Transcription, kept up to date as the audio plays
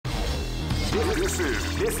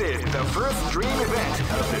This is the first dream event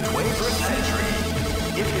of the 21st century.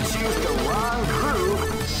 If you choose the wrong groove,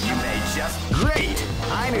 you may just... Great!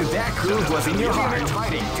 I knew that groove was in your heart.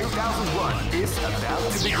 Fighting 2001 is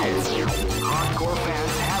about to begin. Hardcore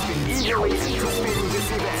fans have been eagerly anticipating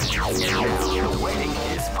this event. Now the waiting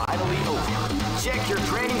is finally over. Check your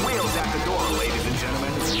training wheels at the door, ladies and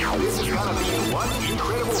gentlemen. This is gonna be one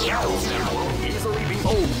incredible battle that will easily be...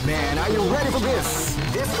 Oh man, are you ready for this?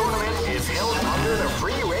 This tournament is held under the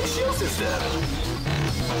free ratio system.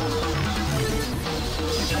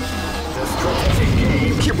 The strategic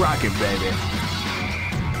game. Keep rocking, baby.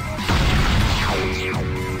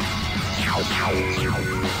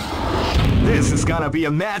 This is gonna be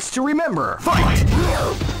a match to remember. Fight!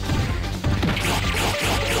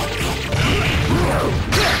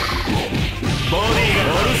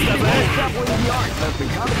 Doubling the art of the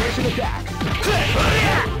combination attack.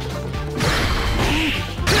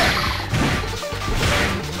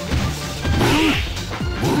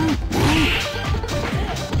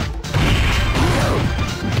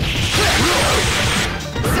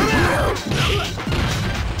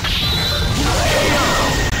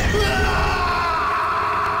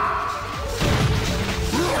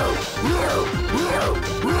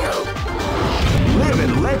 Live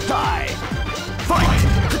and let die. Fight!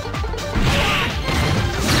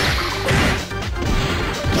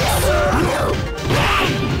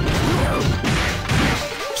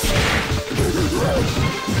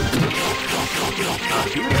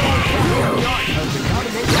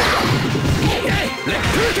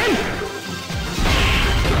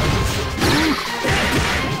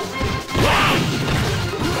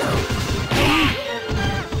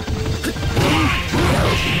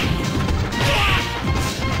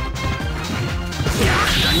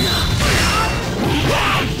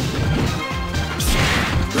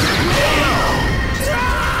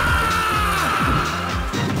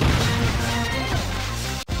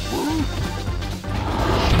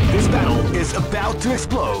 This battle is about to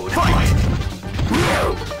explode. Fight!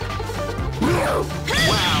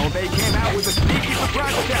 Wow, they came out with a sneaky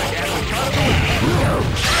surprise attack at the cut of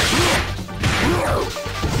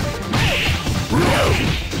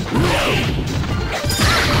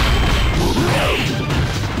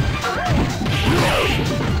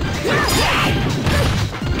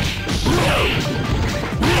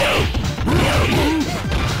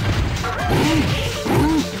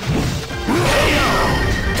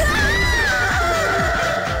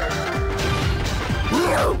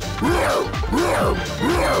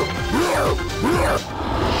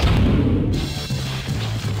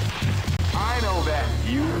I know that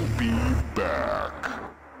you'll be back.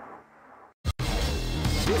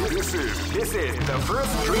 This is the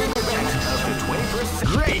first dream event of the 21st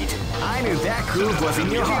century. Great! I knew that groove was in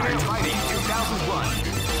your heart. Fighting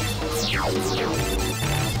 2001.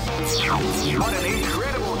 What an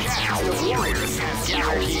incredible cast of warriors has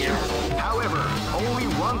gathered here. However, only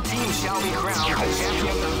one team shall be crowned the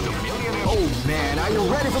champion of the Millionaire. Oh man, are you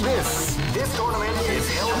ready for this? This tournament is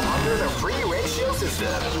held under the free ratio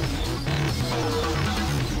system.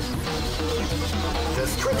 The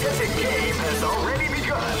strategic game has already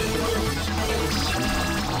begun.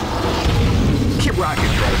 Keep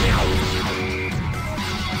rocking, baby.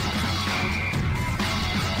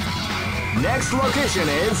 Next location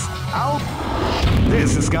is out.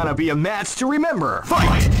 This is gonna be a match to remember.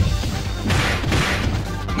 Fight!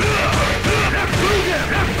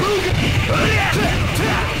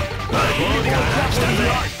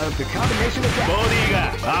 Of the combination attack. Body ga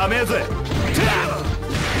ameze.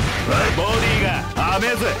 Body ga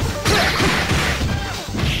ameze.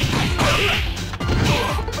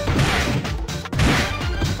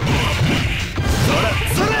 Sora,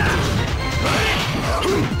 sora.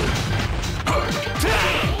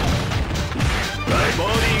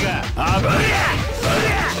 Body ga ameze.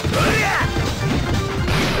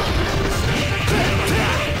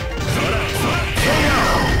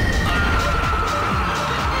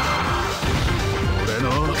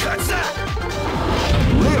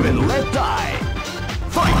 Live and let die.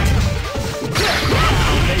 Fight!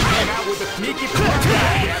 They came out with a sneaky attack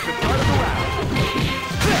at the start of the round.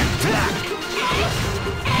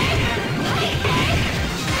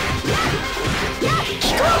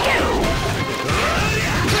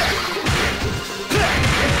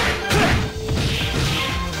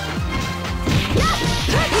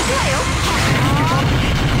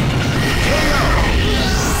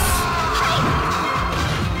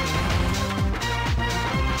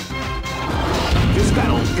 This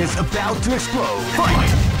battle is about to explode. Fight!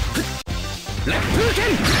 Left hook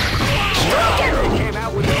in! They came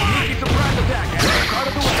out with a sneaky surprise attack at the start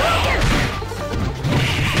of the round.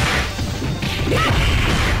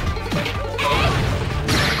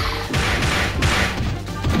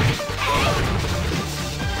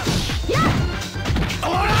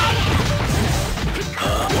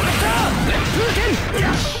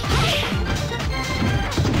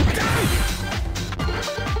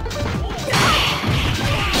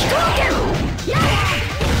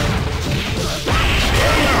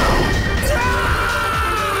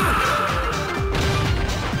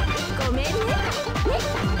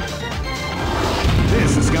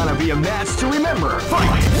 gonna be a match to remember.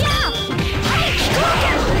 Fight! Yeah!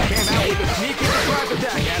 They came out with a sneaky surprise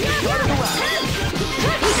attack at the start of the round.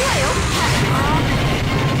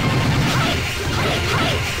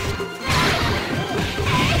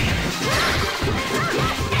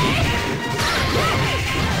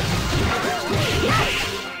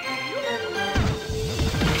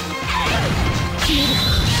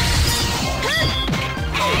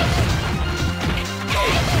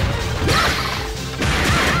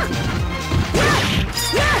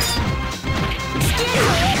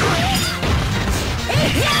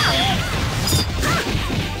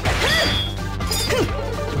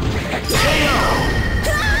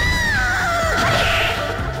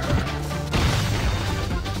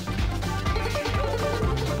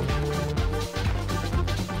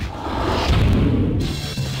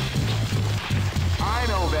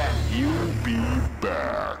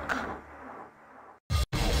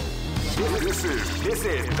 This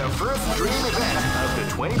is the first dream event of the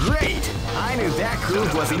 20. Great! I knew that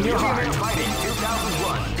groove was in your heart. Fighting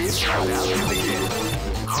 2001 is about to begin.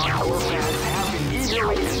 Hardcore fans have been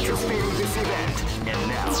eagerly anticipating this event, and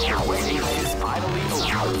now the waiting is finally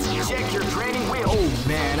over. Check your training wheel. Oh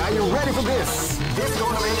man, are you ready for this? This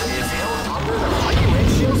tournament is held under the free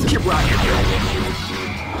ratios. Keep rocking.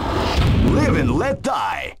 Live and let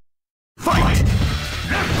die. Fight!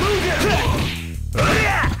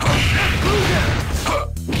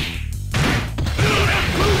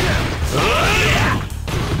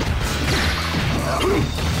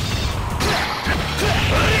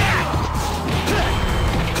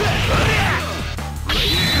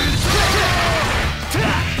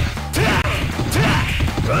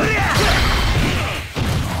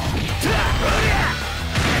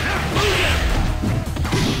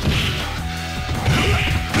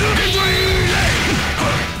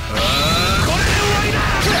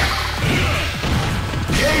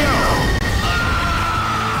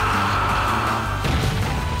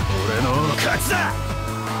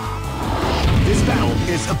 This battle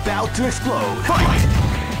is about to explode. Fight!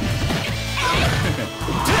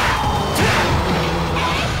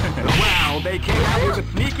 Wow, they came out with a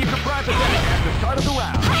sneaky surprise attack at the start of the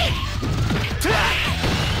round.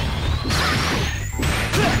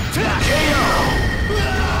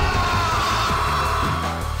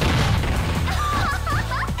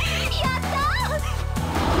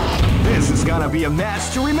 This is gonna be a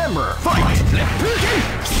match to remember. Fight!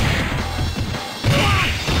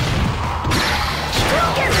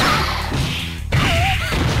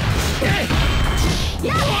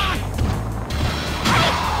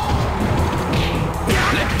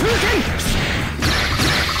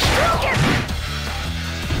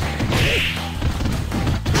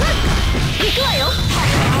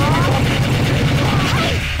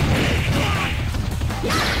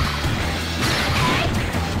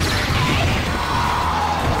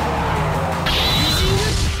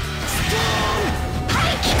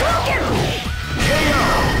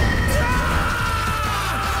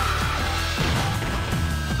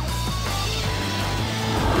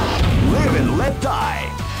 Live and let die.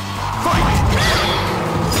 Fight!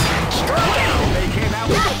 Wow, they came out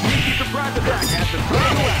with a sneaky surprise attack at the start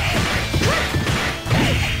of the round.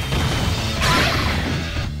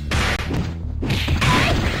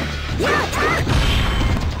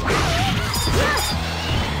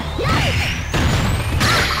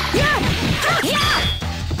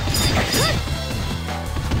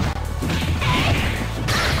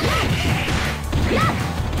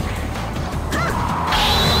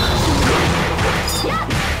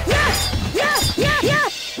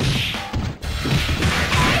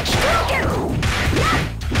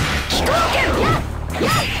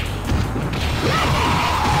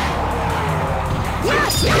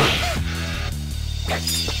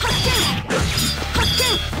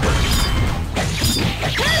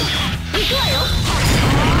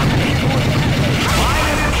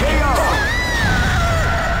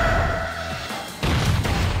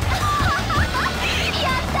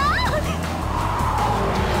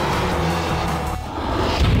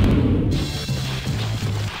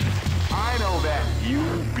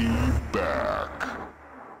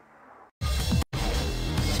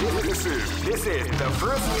 This is the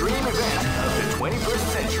first dream event of the 21st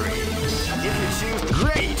century. If you choose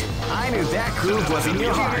great, I knew that groove was in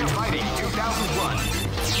your heart. Fighting 2001.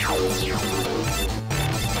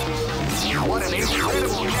 What an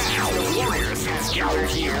incredible cast of warriors has gathered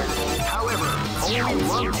here. However, only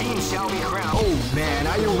one team shall be crowned. Oh man,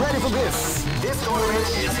 are you ready for this? This tournament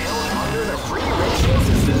is held under the free ratio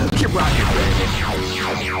system. Keep rocking.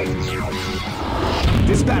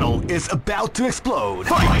 This battle is about to explode.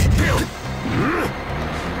 Fight!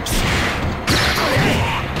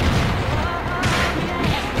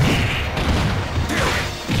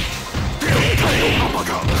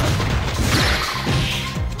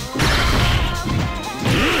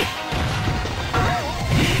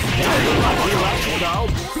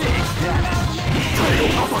 dealt big damage. Tail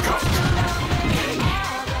uppercut.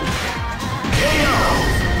 KO.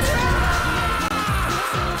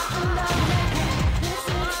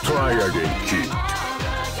 Try again, kid.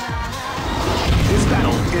 This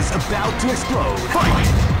battle is about to explode. Fight!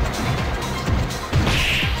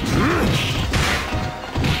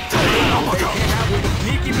 Tail uppercut. Came out with a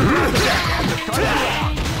sneaky surprise attack at the start of the round.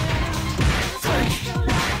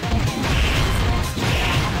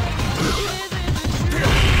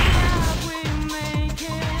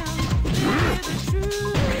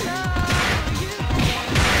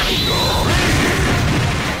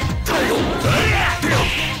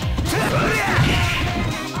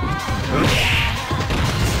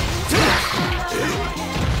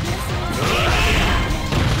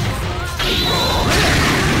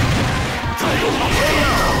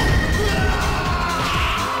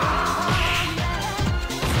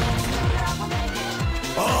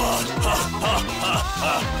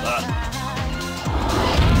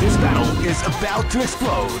 This battle is about to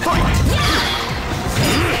explode. Fight!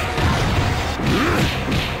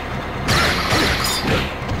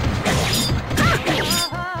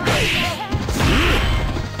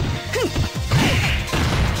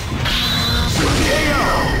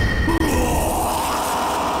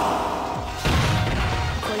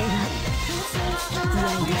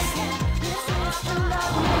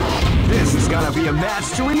 This is gonna be a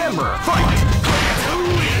match to remember. Fight!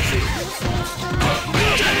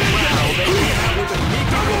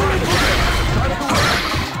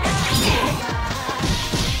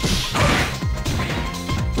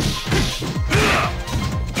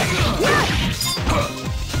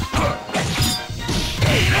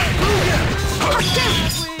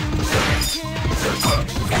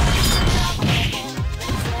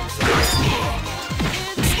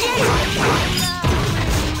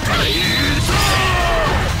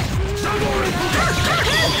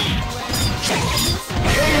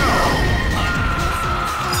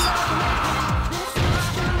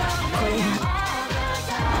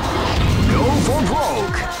 Go for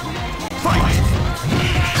broke. Fight!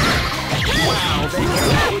 Wow, they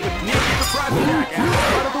came out with a sneaky surprise attack at the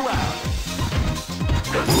start of the round.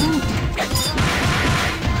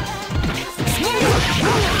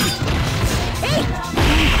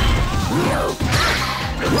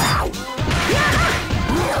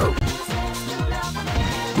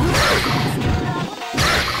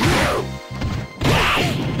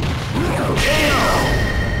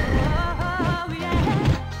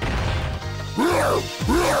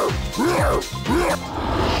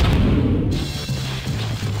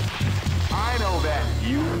 I know that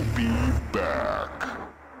you'll be back.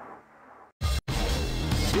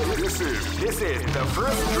 This is the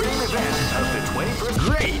first dream event of the 21st.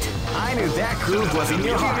 Great! I knew that groove was in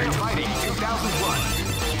your heart. Fighting 2001.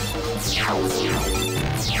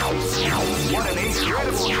 What an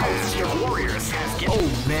incredible cast of warriors has given.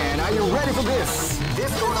 Oh man, are you ready for this?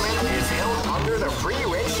 This tournament is held under the free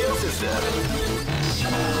ratio system.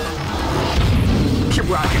 Keep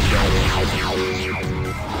rocking,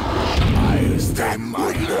 I'll stand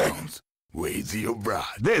my ground with your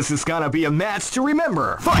bride. This is gonna be a match to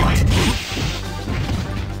remember. Fight!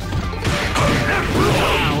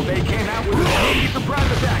 Wow, they came out with a sneaky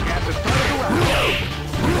surprise attack at the start of the round.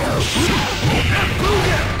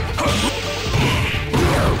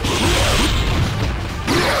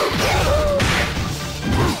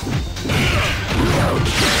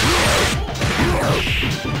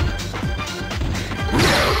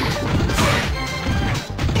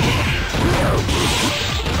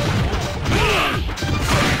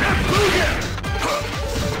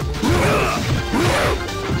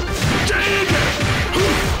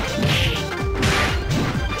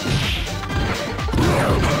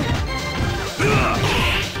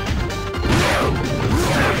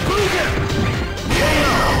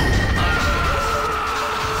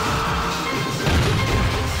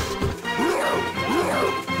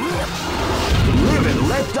 Live and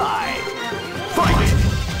let die. Fight!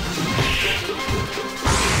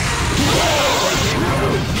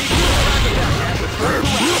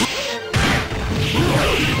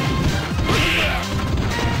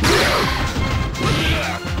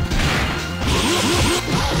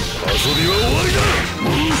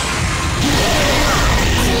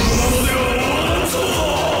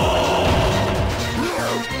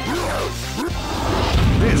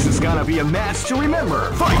 This is gonna be a match to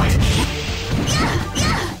remember. Fight!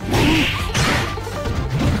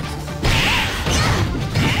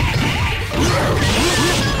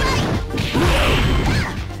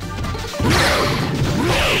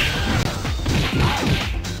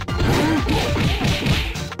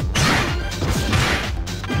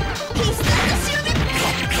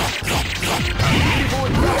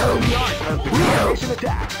 Combination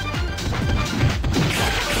attack.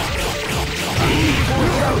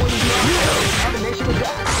 Combination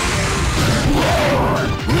attack.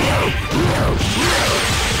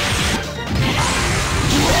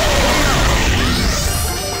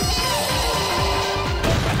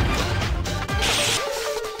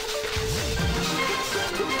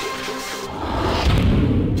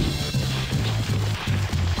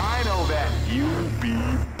 I know that. You'll be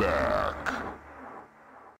back.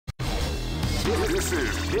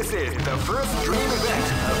 This is the first dream event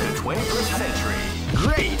of the 21st century.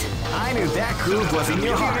 Great! I knew that groove was in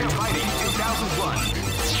your heart. Fighting 2001.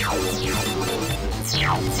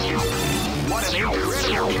 What an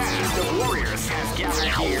incredible cast of warriors has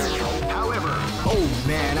gathered here. However, oh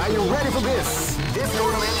man, are you ready for this? This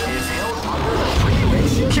tournament is held under the free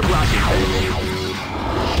ratio. Keep rocking.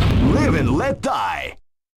 Live and let die.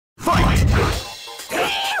 Fight!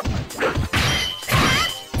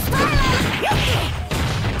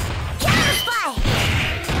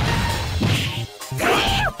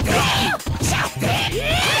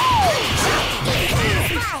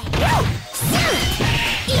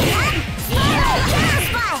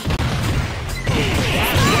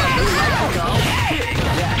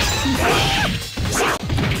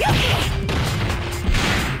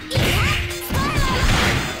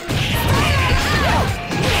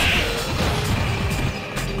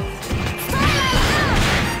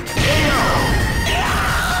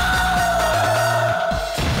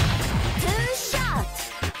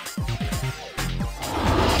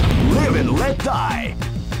 Let die.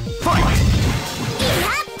 Fight!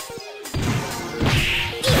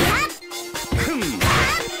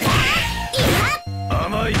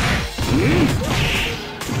 Amai.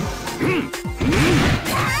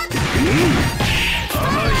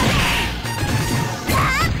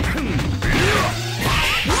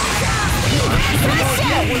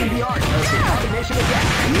 The art of the combination attack.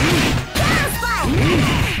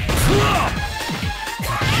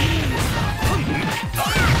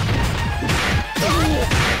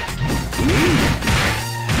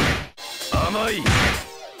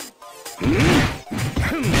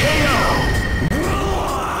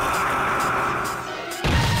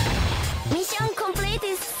 Mission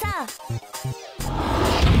completed, sir.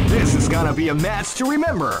 This is gonna be a match to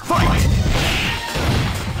remember. Fight!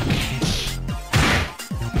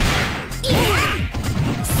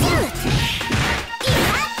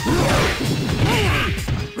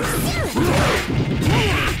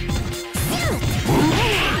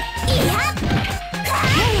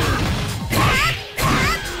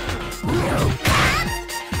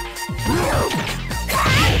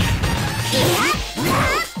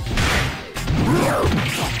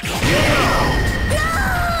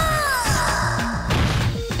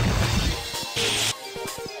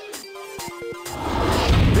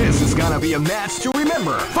 This is gonna be a match to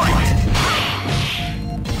remember. Fight!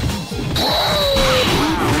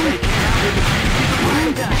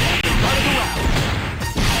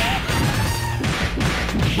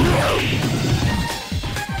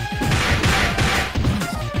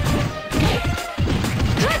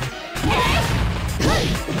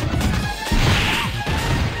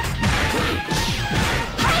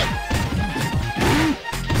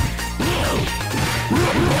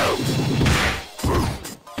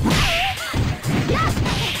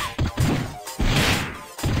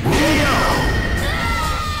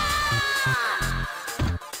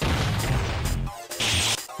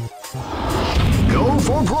 Go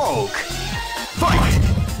for broke. Fight!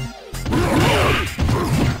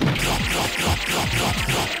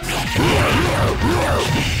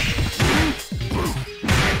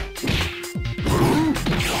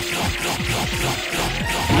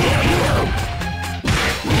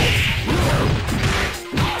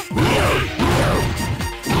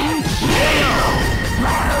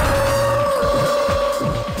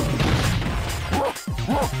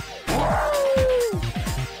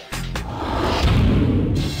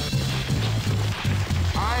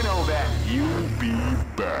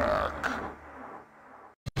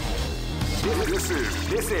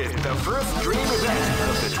 This is the first dream event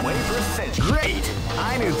of the 21st century. Great!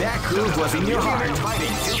 I knew that groove was in your heart.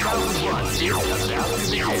 Fighting 2001 is about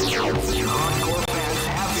to begin. Hardcore fans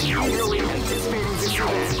have been eagerly anticipating this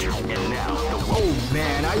event. And now, oh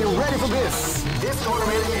man, are you ready for this? This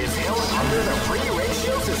tournament is held under the free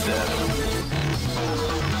ratio system.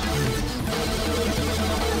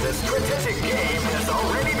 The strategic game has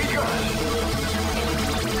already begun.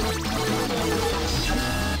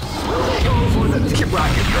 Keep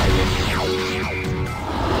rocking.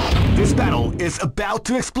 This battle is about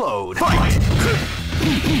to explode. Fight!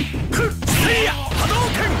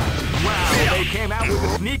 Wow, they came out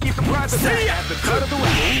with sneaky surprise attack at the cut of the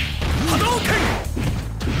weapon. Hadouken!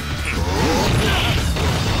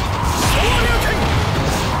 Shoryuken!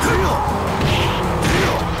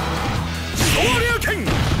 Shoryuken!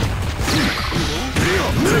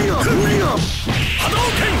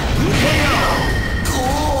 Hadouken!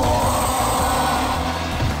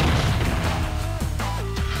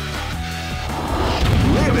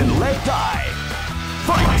 Live and let die.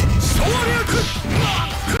 Fight! Shoryuken!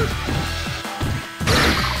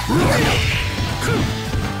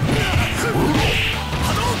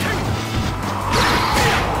 Hadouken!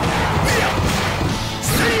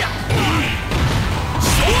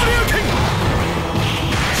 Shoryuken!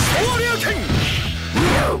 Shoryuken!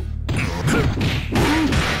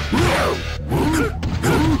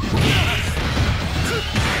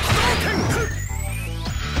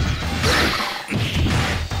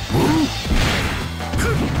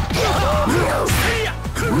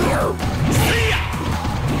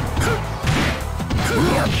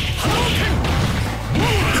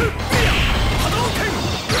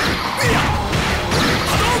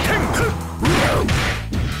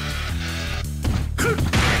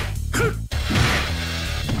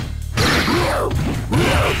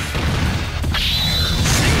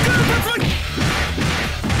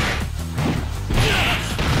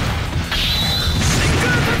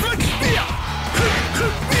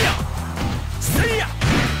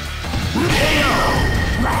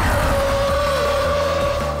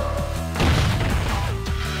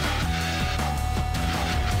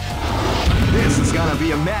 This is gonna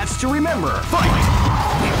be a match to remember. Fight!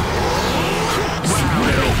 Wow,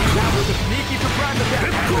 that was a sneaky surprise attack.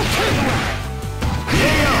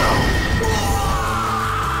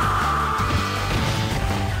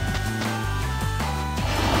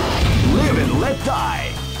 Live and let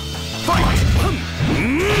die. Fight!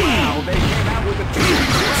 Wow, they came out with a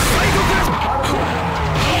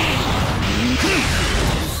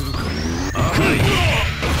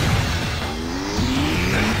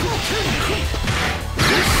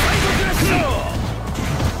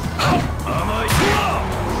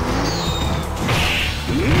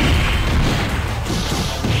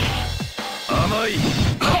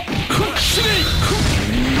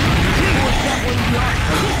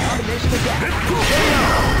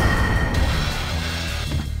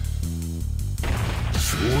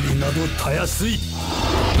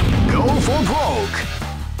Go for broke.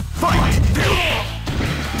 Fight! They came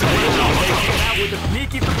out with a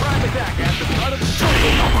sneaky surprise attack at the start of the show.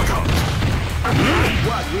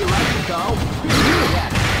 What we like to call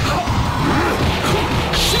that.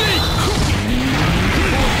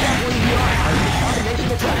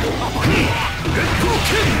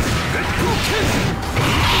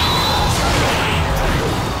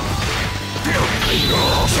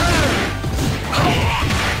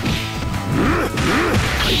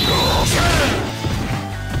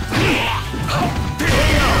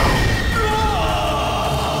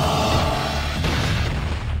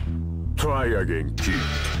 Try again, kid.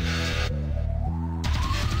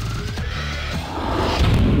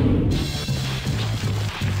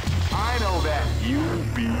 I know that. You'll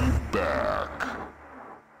be back.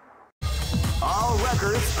 All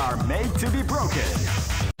records are made to be broken.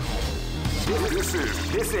 This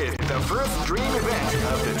is the first dream event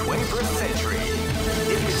of the 21st century.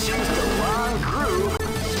 If you choose the wrong groove,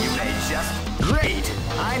 you may just great.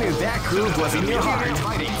 I knew that groove was in your heart.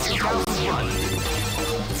 Fighting 2001.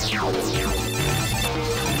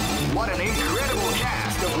 What an incredible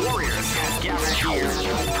cast of warriors has gathered here.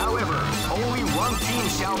 However, only one team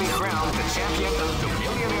shall be crowned the champion of the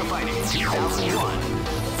Millionaire Fighting 2001.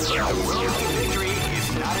 The road to victory is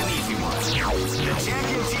not an easy one. The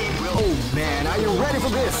champion team will... Oh man, are you ready for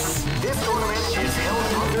this? This tournament is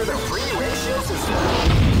held under the free ratio system.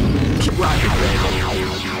 Keep rocking,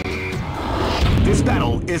 baby. This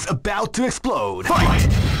battle is about to explode. Fight!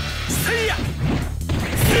 See ya!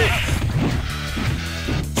 See ya!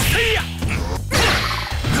 See ya!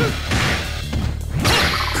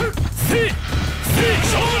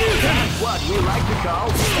 What we like to call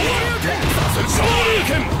Shoryuken!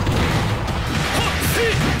 Shoryuken!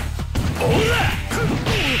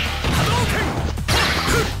 Hadouken!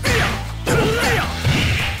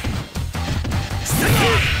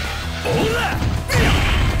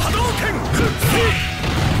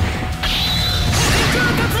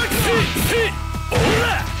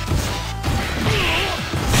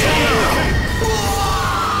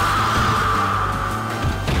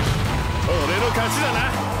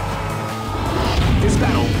 This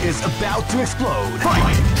battle is about to explode.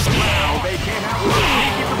 Fight! Wow, they came out with a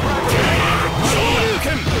sneaky surprise attack.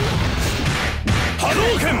 Shoryuken!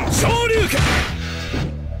 Hadouken! Shoryuken!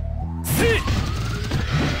 See!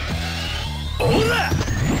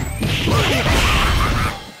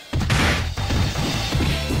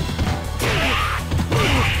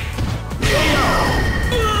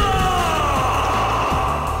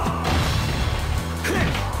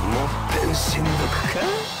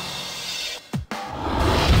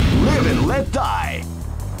 Live and let die.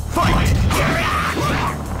 Fight!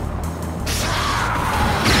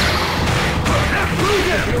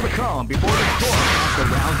 Feel the calm before the storm as the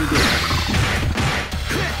round begins.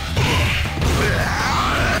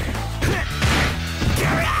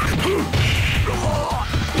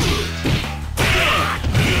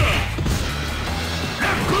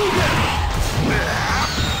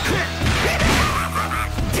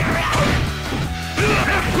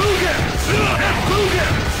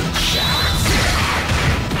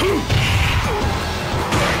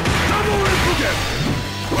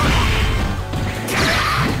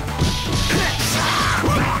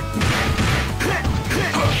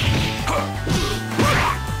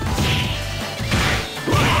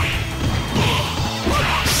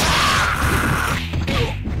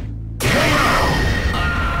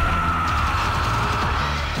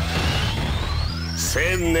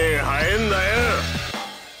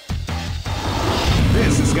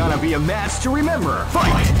 This is gonna be a match to remember.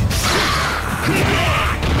 Fight!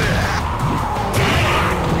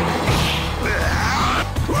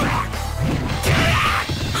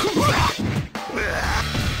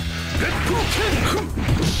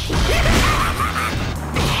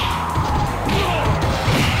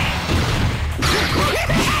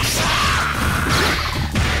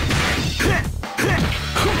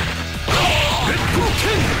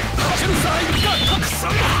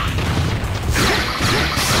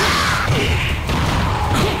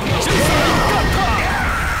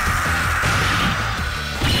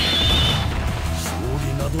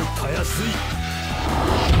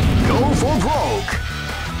 Go for broke!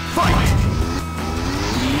 Fight!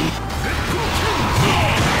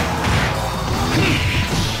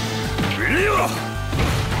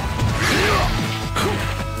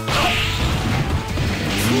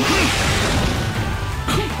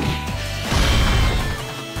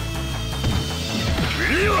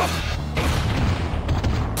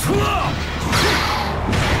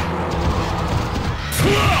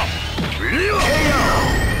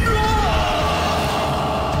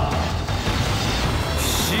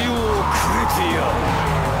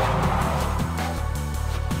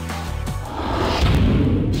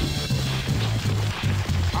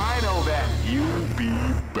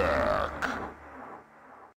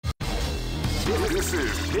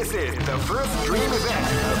 This is the first dream event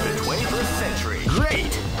of the 21st century.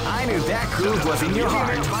 Great! I knew that groove was in your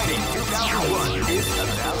heart. Fighting 2001 is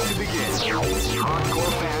about to begin.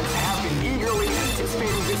 Hardcore fans have been eagerly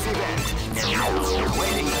anticipating this event, and now the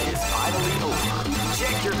waiting is finally over.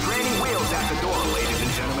 Check your training wheels at the door, ladies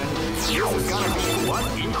and gentlemen. This is gonna be one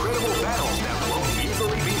incredible battle that won't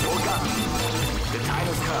easily be forgotten. The time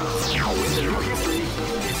has come when the new history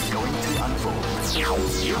is going to unfold.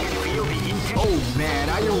 You can feel the intent. Oh man,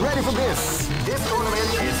 are you ready for this? This tournament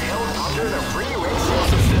is held under the free ratio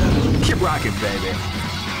system. Keep rocking, baby.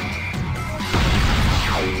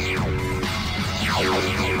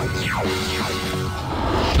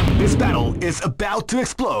 This battle is about to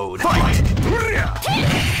explode. Fight!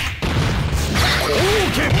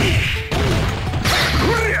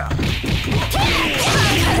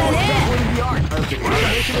 The art of the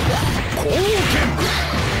combination attack.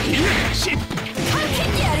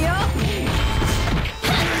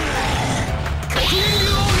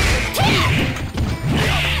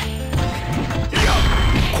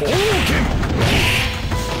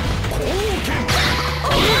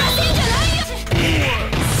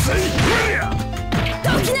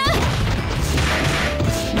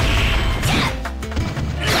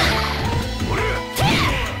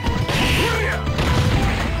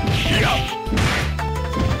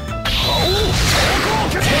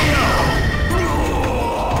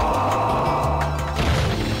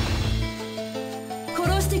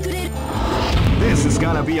 This is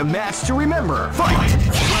gonna be a match to remember. Fight!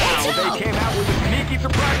 Wow, they came out with a sneaky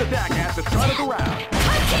surprise attack at the start of the round.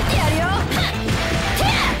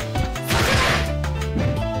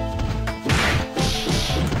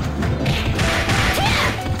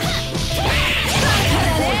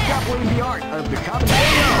 Coupling the art of the combination.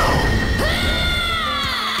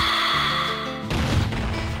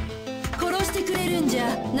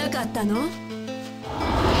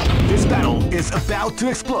 This battle is about to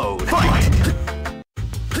explode. Fight!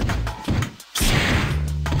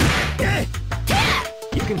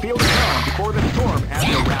 You can feel the calm before the storm as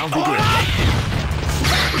the round begins.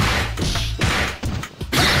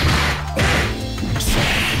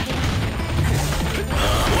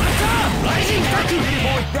 Pretty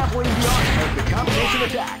boy definitely the art of the combination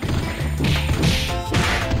attack.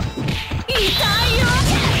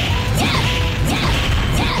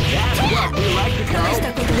 That's what we like to call.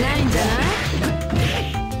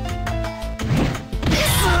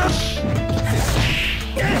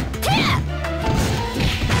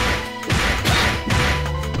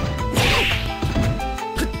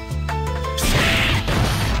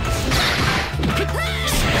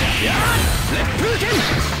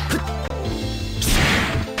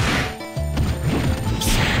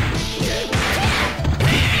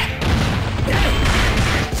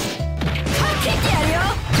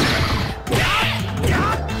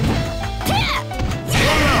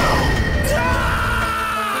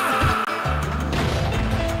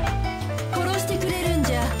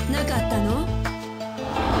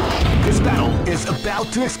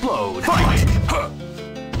 to explode. Fight!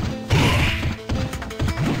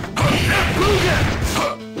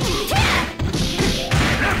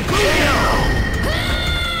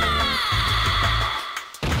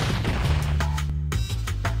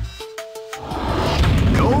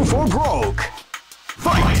 Go for broke.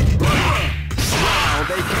 Fight! Wow,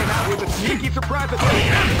 they came out with a sneaky surprise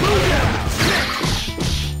attack.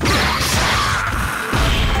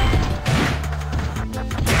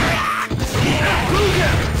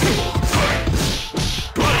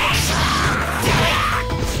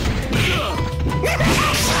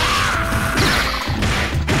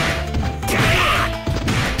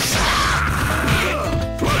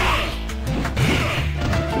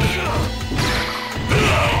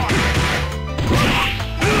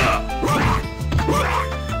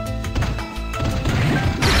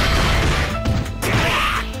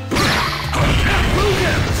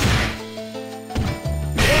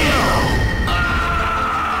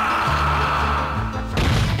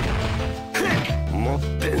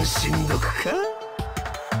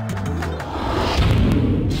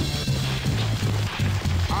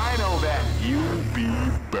 I know that you'll be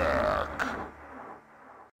back.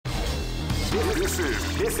 This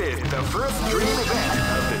is the first dream event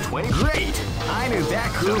of the 20. Great! I knew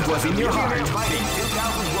that groove was in your heart. Fighting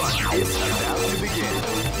 2001 is about to begin.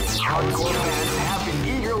 Hardcore fans have been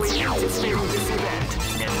eagerly anticipating this event,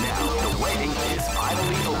 and now the waiting is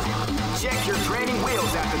finally over. Check your training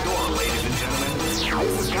wheels at the door, ladies and gentlemen.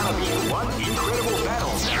 This is gonna be one incredible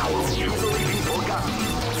battle that will easily be forgotten.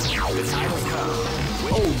 The time has come.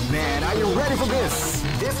 Oh man, are you ready for this?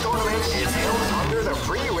 This tournament is held under the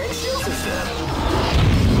free ratio system.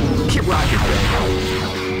 Keep rocking,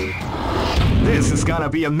 baby. This is gonna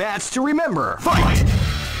be a match to remember. Fight!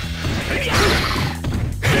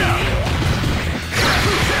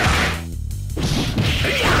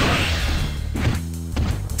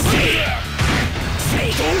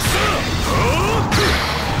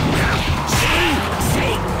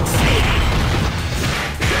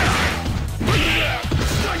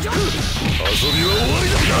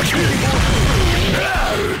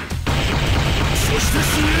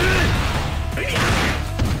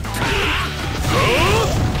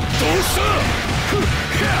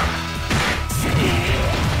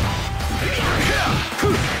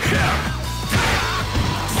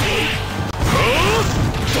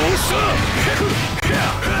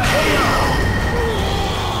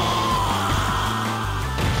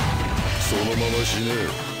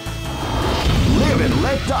 Live and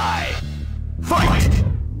let die. Fight!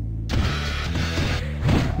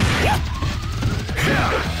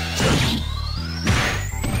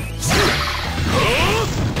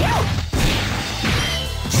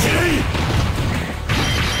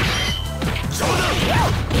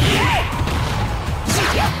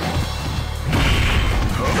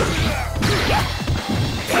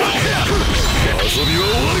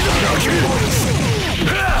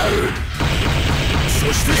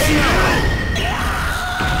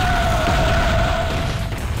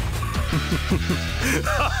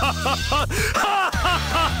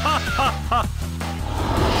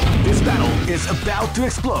 This battle is about to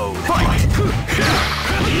explode. Fight!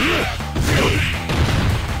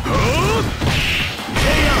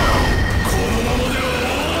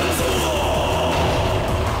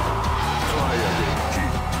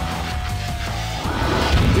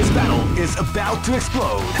 This battle is about to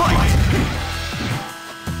explode. Fight!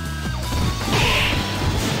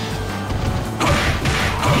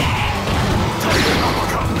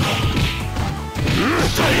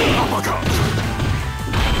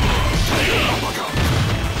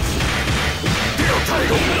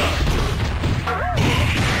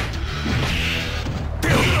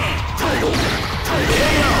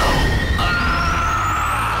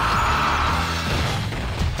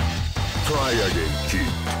 Try again,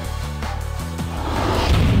 kid.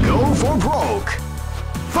 Go for broke.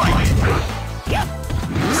 Fight!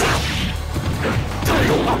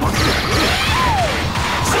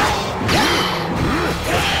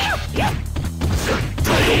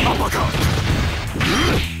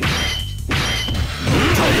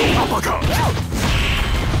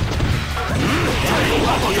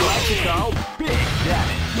 Electrical big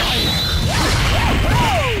damage.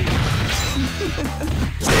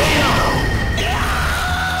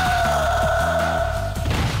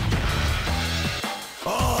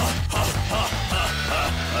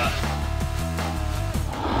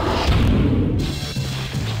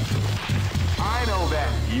 I know that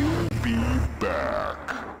you'll be back.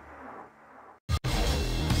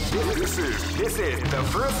 This is the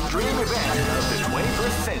first dream event of the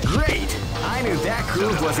 21st century. Great! I knew that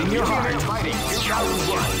groove was in your heart. Fighting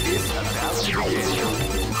 2001 is about to begin.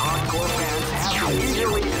 Hardcore fans have been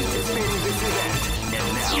eagerly anticipating this event, and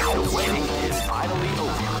now the waiting is finally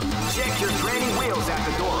over. Check your training wheels at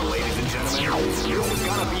the door, ladies and gentlemen. This is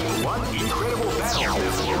gonna be one incredible battle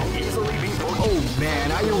that will easily be voted. Oh man,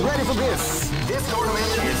 are you ready for this? This tournament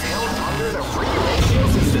is held under the free ratio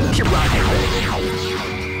system. Keep rocking, baby.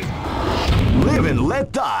 Live and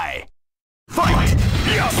let die. Fight!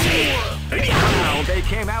 Wow, they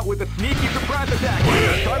came out with a sneaky surprise attack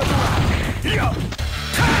at the start of the round.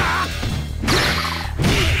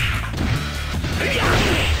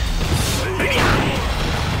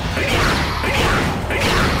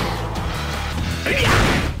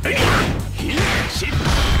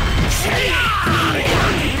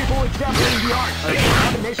 Beautiful example in the art of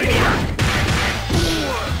combination attack.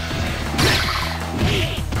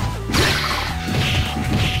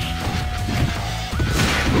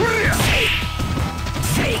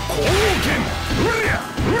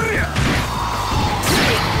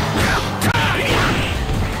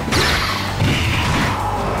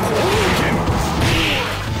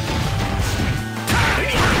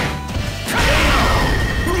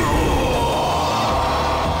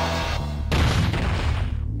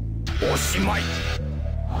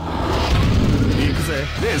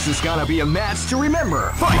 This is gonna be a match to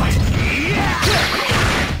remember. Fight! Yeah!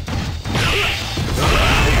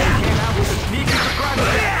 They came out with a sneaky surprise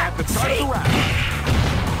attack at the start of the round.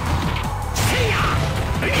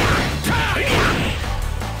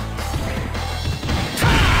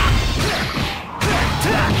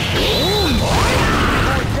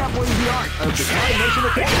 More example in the art of the combination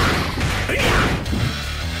attack.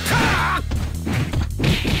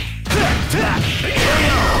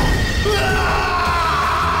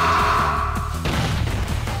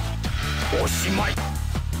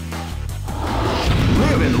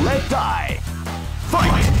 Live and let die.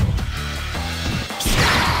 Fight!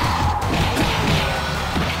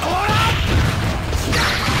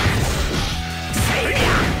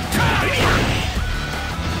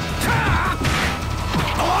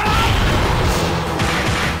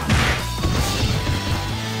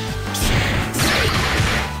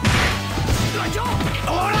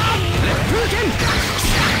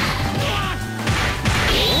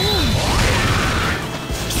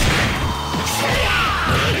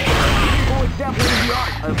 Example in the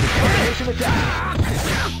art of the combination attack.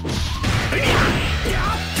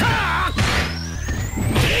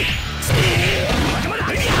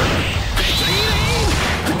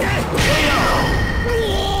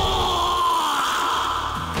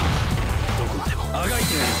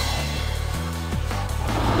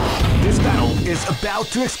 This battle is about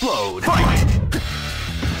to explode. Fight!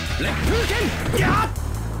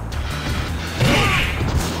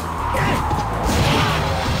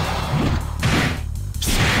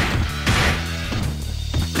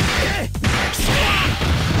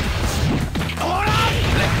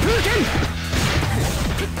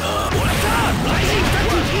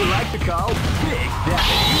 What we like to call big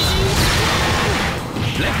damage.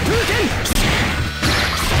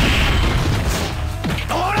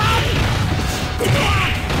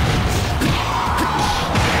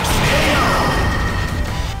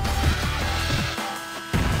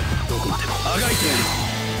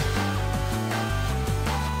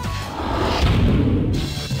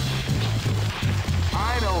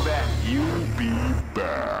 I know that you'll be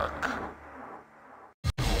back.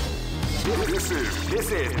 This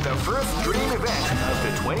is the first dream event of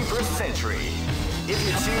the 21st century. If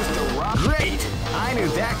you choose to rock, great! I knew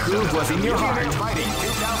that groove was in your heart. Fighting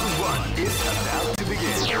 2001 is about to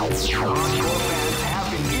begin. Hardcore fans have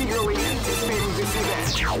been eagerly anticipating this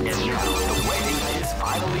event, and now the waiting is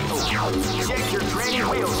finally over. Check your training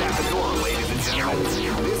wheels at the door, ladies and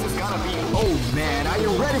gentlemen. This is gonna be. Oh man, are you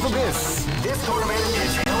ready for this? This tournament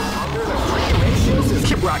is held under the free ratio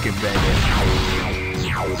system. Keep rocking, baby.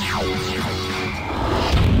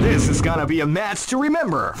 This is gonna be a match to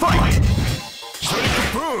remember. Fight!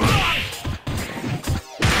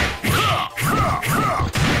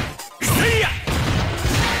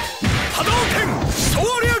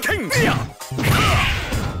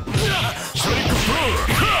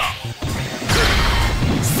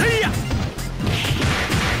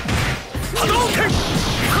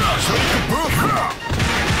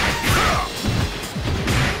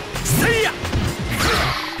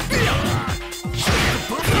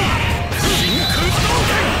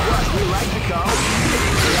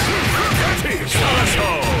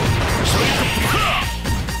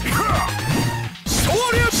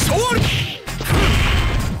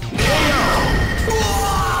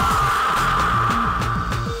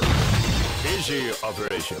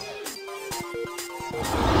 operation.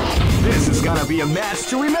 This is gonna be a match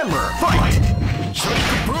to remember. Fight!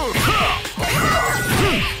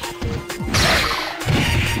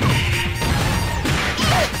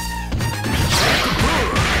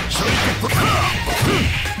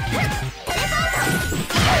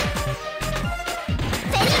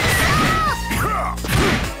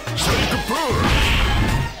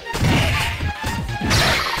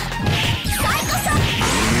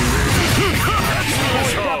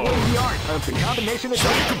 The combination of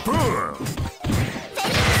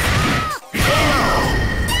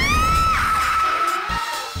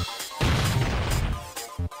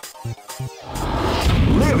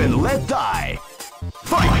live and let die.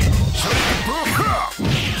 Fight!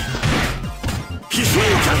 He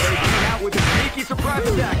came out with a sneaky surprise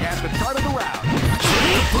attack at the start of the round.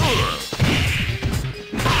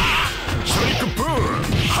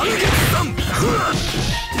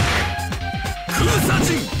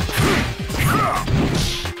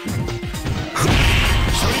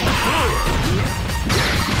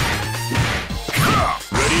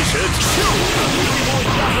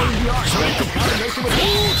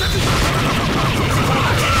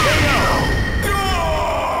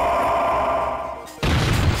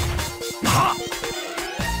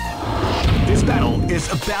 This battle is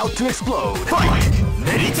about to explode. Fight!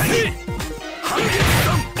 They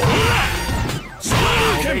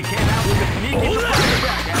came out with a sneaky surprise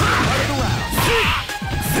attack at the start of the round.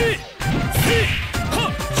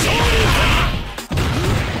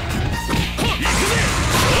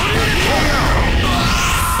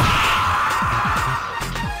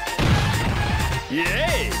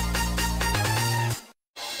 Yay!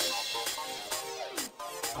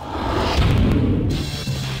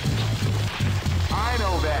 I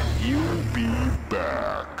know that. You'll be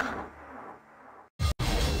back.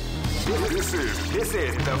 This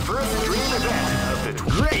is the first dream event of the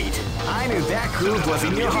great. I knew that groove was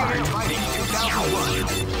in your heart. Fighting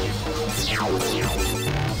 2001.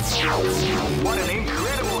 What an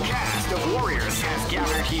incredible cast of warriors has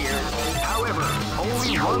gathered here. However,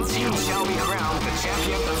 only one team shall be crowned the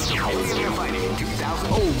champion of the Millionaire Fighting 2000.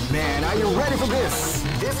 Oh man, are you ready for this?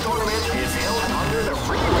 This tournament is held under the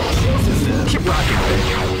free ratio system. Keep rocking.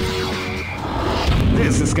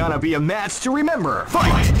 This is gonna be a match to remember. Fight!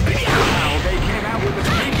 Now they came out with a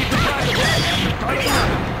sneaky surprise attack at the start of the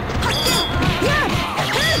round.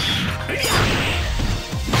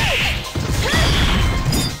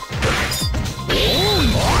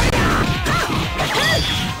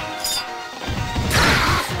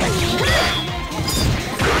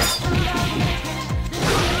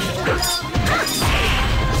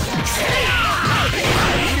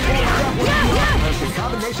 The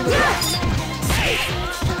combination of that.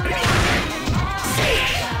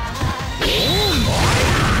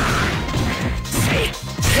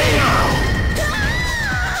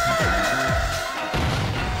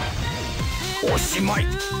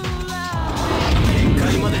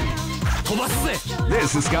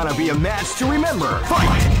 This is gonna be a match to remember.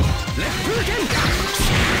 Fight!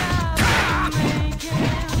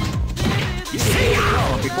 You see it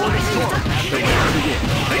all before the storm has to begin.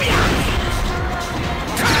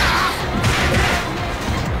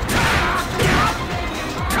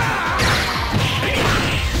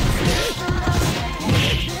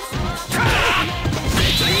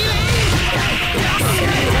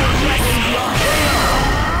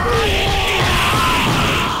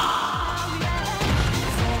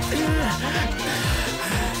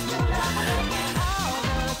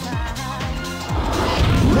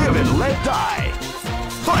 Live and let die.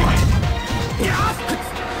 Fight!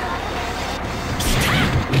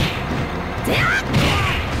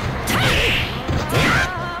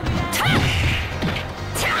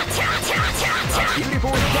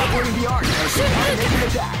 Beautiful juggling the art of the combination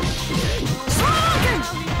attack.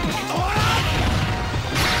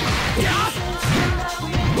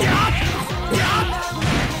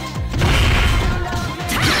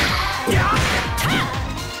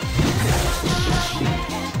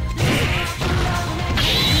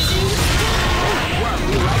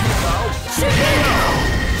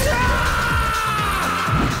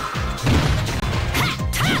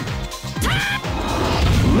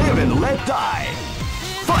 Live and let die.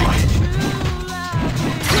 Fight!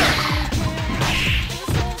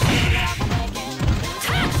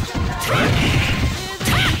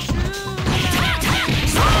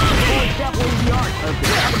 Definitely the art of the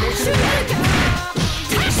combination attack.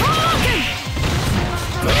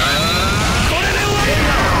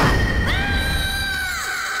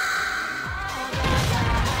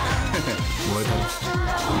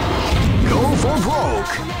 Go for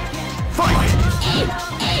broke. Fight!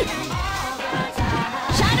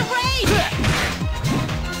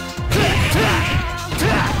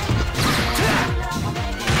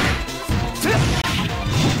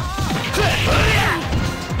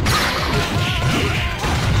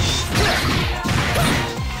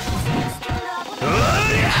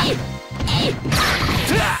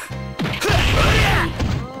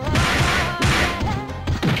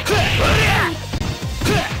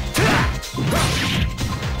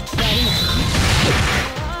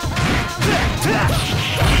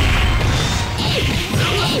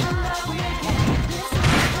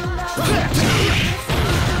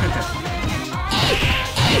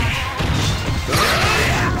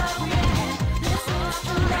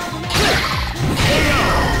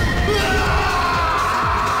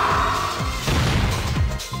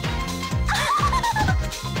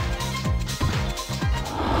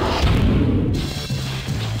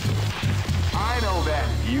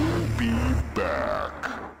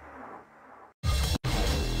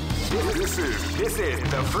 is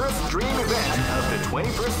the first dream event of the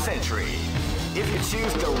 21st century. If you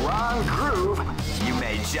choose the wrong groove, you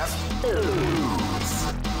may just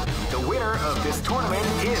lose. The winner of this tournament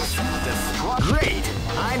is the strong. Great!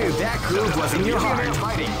 I knew that groove was in your heart.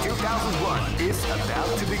 Fighting 2001 is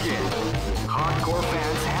about to begin. Hardcore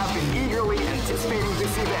fans have been eagerly anticipating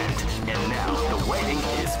this event, and now the waiting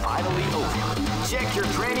is finally over. Check your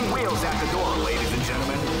training wheels at the door, ladies and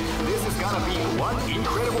gentlemen. This is gonna be one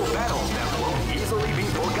incredible battle that won't easily be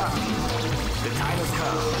forgotten. The time has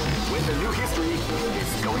come when the new history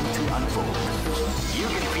is going to unfold. You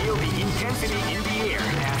can feel the intensity in the air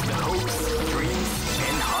as the hopes, dreams,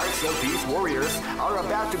 and hearts of these warriors are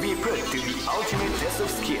about to be put to the ultimate test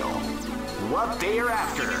of skill. What they are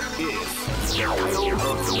after is the title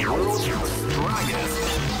of the world's strongest.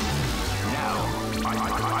 Now,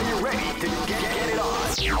 are you ready to get it on?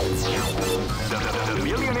 The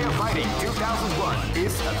Millionaire Fighting 2001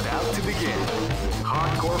 is about to begin.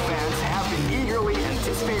 Hardcore fans have been eagerly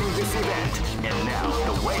anticipating this event, and now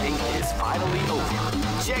the waiting is finally over.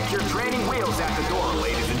 Check your training wheels at the door,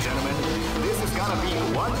 ladies and gentlemen. This is gonna be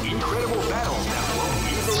one incredible battle that won't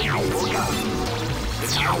easily be forgotten. The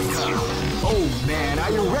time has come. Oh man,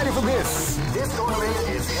 are you ready for this? This tournament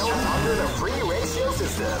is held under the free ratio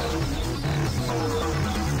system.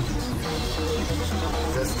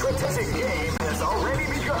 The strategic game has already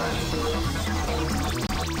begun.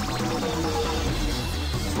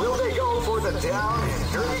 Will they go for the down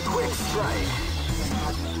and dirty quick strike?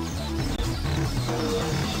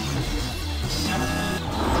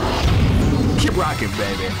 Keep rocking,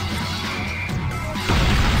 baby.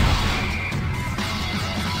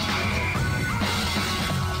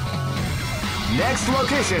 Next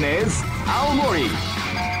location is Aomori.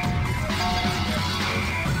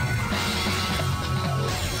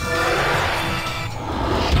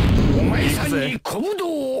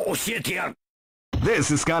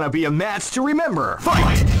 This is gonna be a match to remember.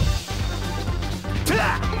 Fight!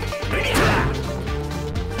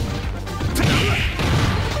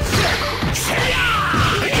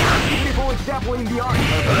 Beautiful example in the art of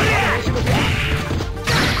combination attack.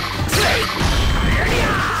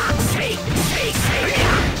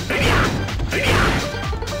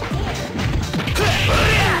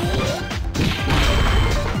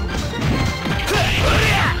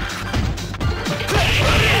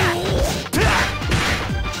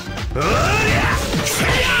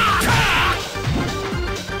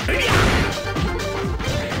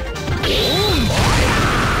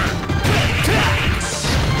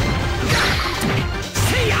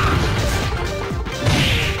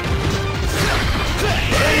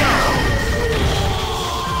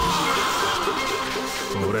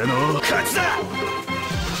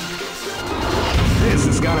 This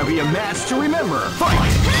is gonna be a match to remember. Fight!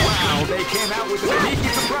 Wow, they came out with a sneaky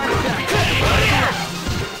surprise attack.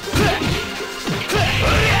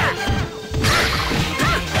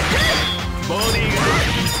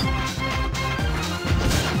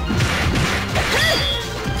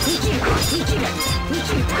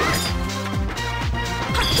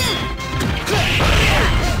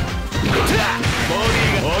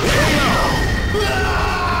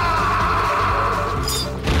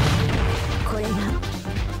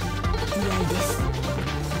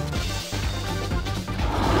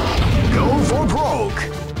 Go for broke!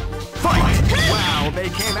 Fight! Wow, they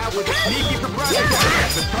came out with a sneaky surprise attack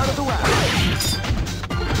at the start of the round.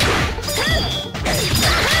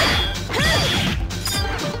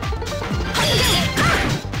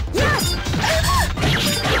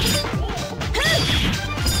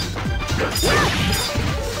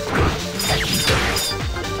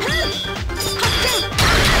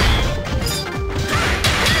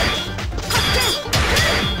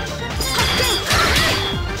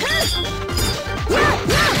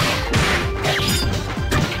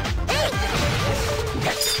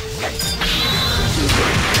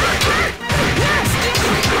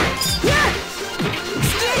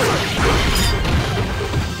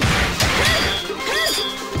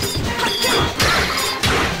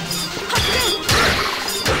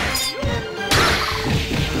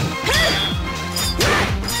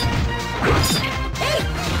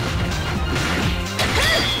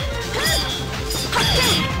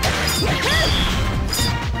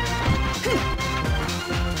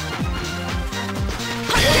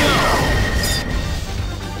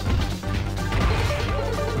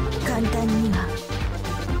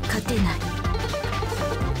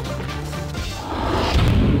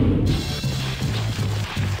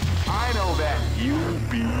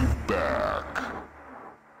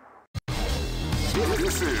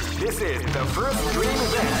 This is the first dream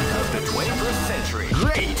event of the 21st century.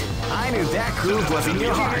 Great! I knew that groove was in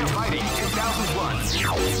your heart. Fighting 2001.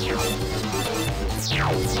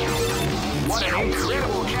 What an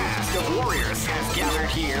incredible cast of warriors has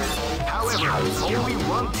gathered here. However, only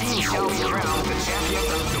one team shall be crowned the champion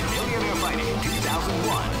of the Millionaire Fighting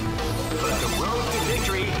 2001. But the road to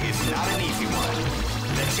victory is not an easy one.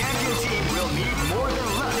 The champion team will need more than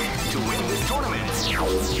luck to win this tournament. They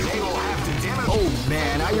will have to demonstrate. Oh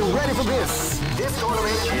man, are you ready for this? This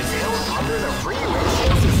tournament is held under the free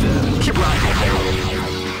ratio system. Keep right.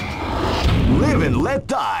 Live and let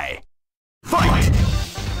die. Fight!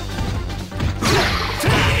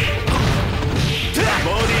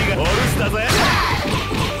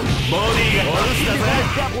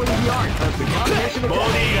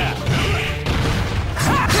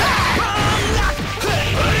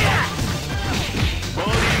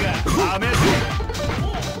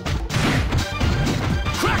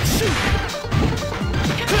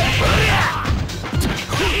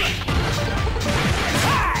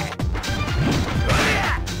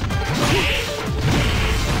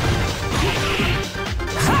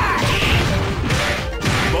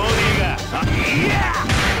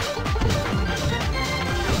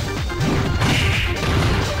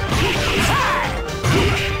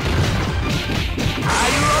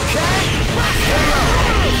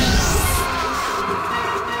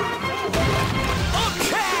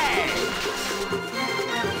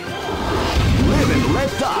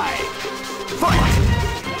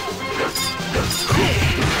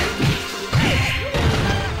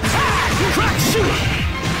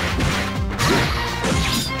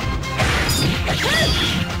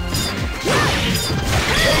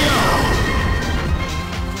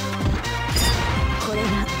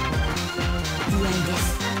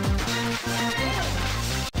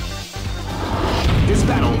 This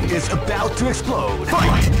battle is about to explode.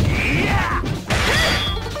 Fight! Yeah!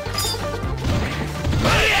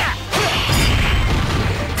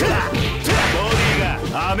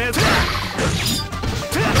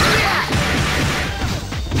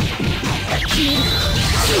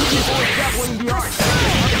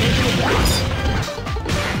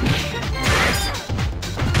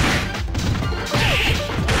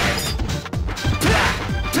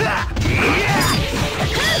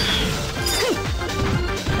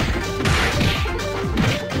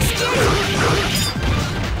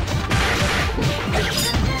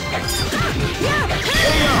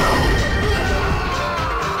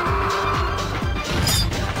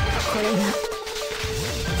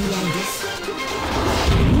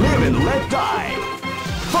 Live and let die.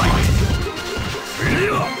 Fight!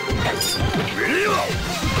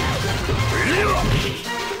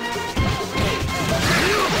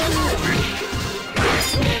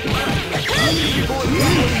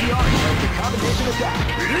 Combination attack.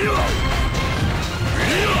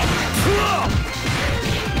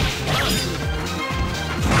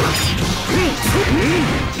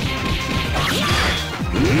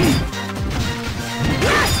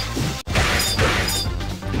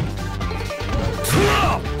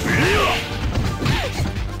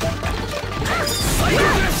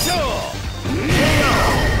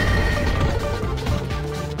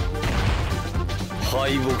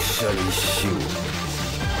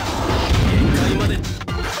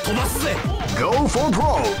 Go for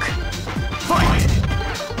broke. Fight!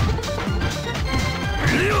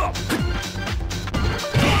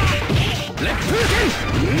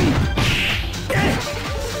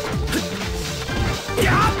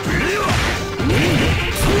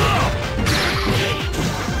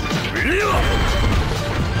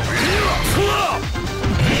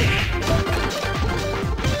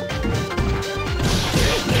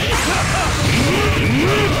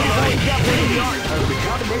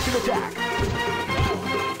 Combination attack.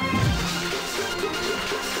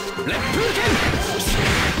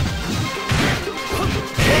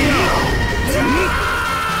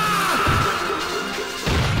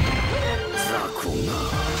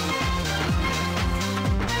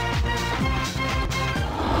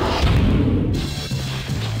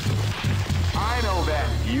 I know that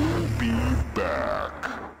you'll be back.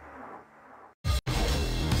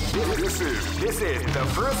 This is the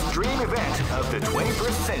first dream event of the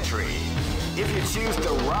 21st century. If you choose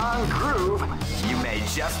the wrong groove, you may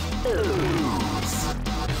just lose.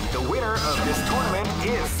 The winner of this tournament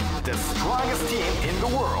is the strongest team in the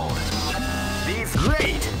world. These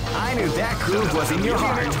great! I knew that groove was in your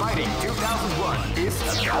heart. Fighting 2001 is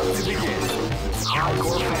about to begin.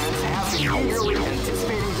 Hardcore fans have been eagerly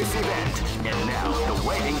anticipating this event, and now the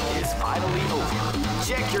waiting is finally over.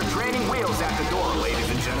 Check your training wheels at the door, ladies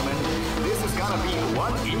and gentlemen. This is gonna be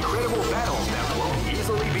one incredible battle that won't easily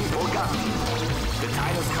easily be forgotten. The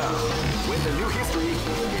time has come when the new history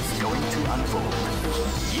is going to unfold.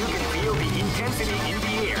 You can feel the intensity in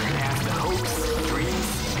the air as the hopes,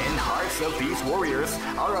 dreams, and hearts of these warriors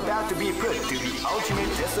are about to be put to the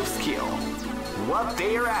ultimate test of skill. What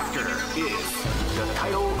they are after is the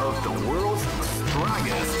title of the world's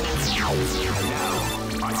strongest. Now,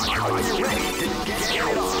 are you ready to get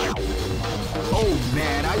it on? Oh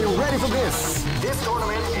man, are you ready for this? This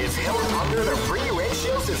tournament is held under the free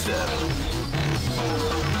ratio system.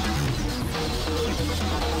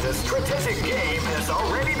 The strategic game has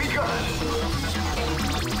already begun.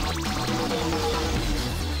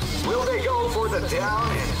 Will they go for the down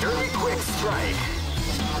and dirty quick strike?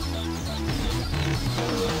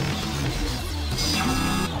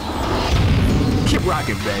 Keep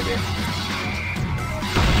rocking, baby.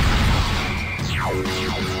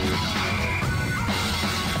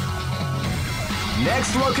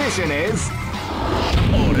 Next location is...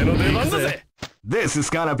 This is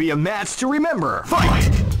gonna be a match to remember.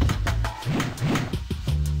 Fight!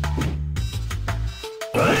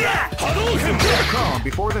 Calm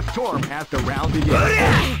before the storm has the round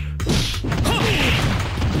begin.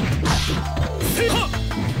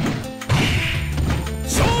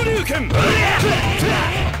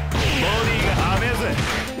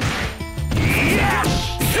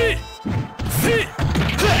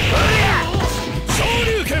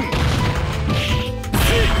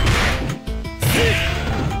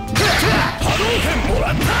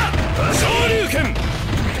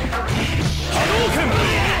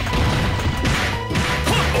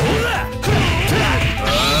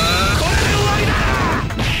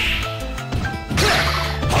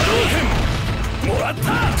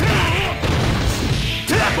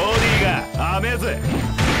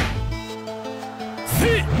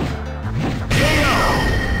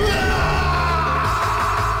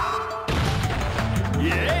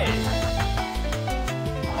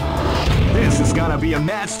 This is gonna be a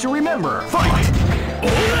match to remember. Fight!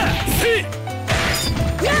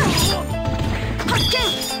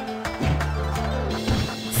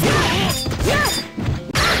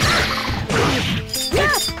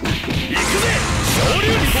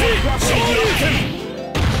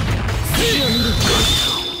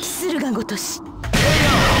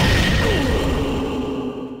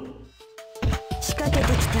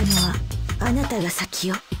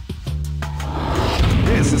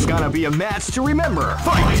 This is gonna be a match to remember.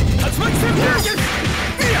 Fight!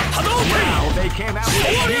 Wow, they came out with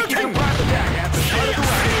a sneaky surprise attack at the start of the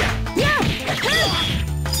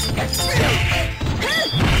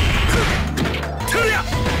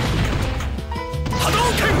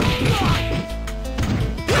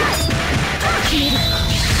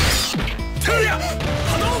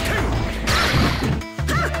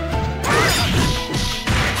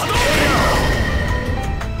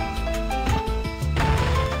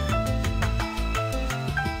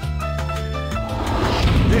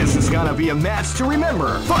This is gonna be a match to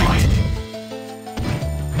remember. Fight!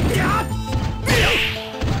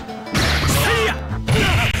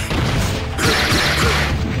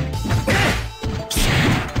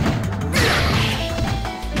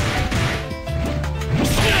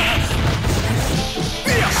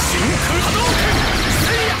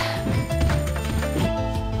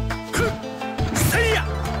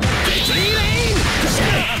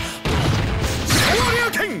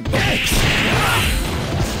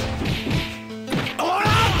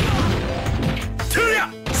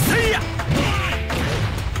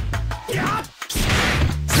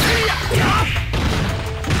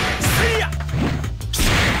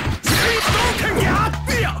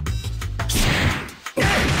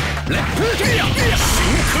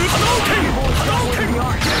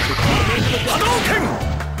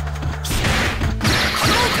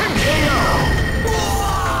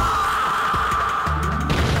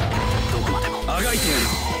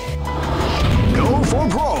 Go for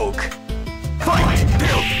broke. Fight!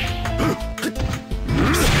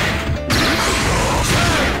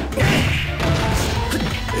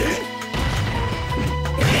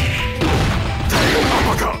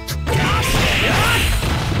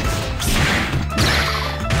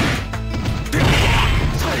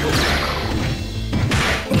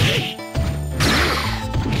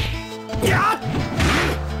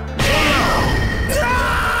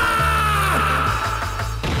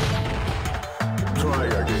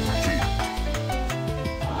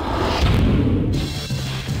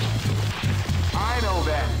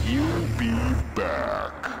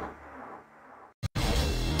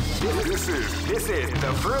 This is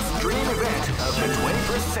the first dream event of the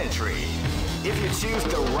 21st century. If you choose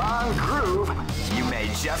the wrong groove, you may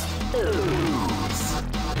just lose.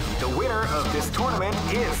 The winner of this tournament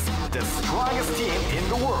is the strongest team in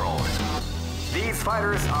the world. These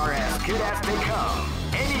fighters are as good as they come.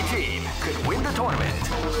 Any team could win the tournament.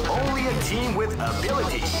 Only a team with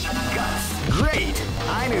ability, guts. Great!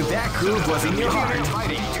 I knew that groove was in your heart.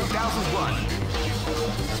 Fighting 2001.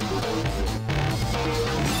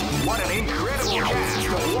 What an incredible cast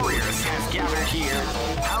of warriors has gathered here.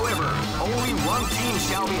 However, only one team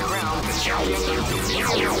shall be crowned the champion of the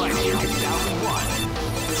Fightcade Fighting 2001.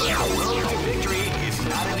 The road to victory is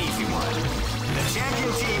not an easy one. The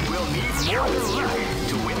champion team will need more than luck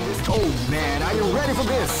to win this tournament. Oh man, are you ready for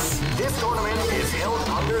this? This tournament is held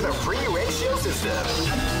under the free ratio system.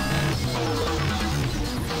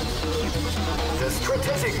 The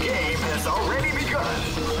strategic game has already begun.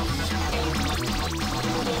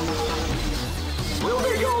 Will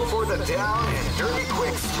they go for the down and dirty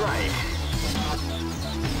quick strike?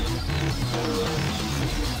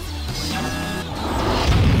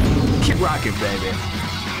 Keep rocking, baby.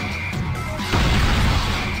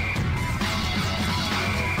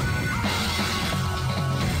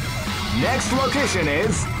 Next location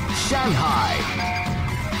is Shanghai.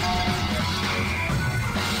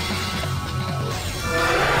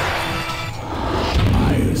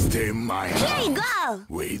 I'll stay my Here you go!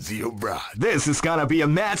 with your brother. This is gonna be a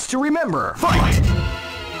match to remember. Fight!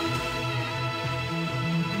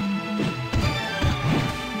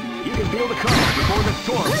 You can feel the calm before the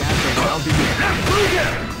storm as the round begins.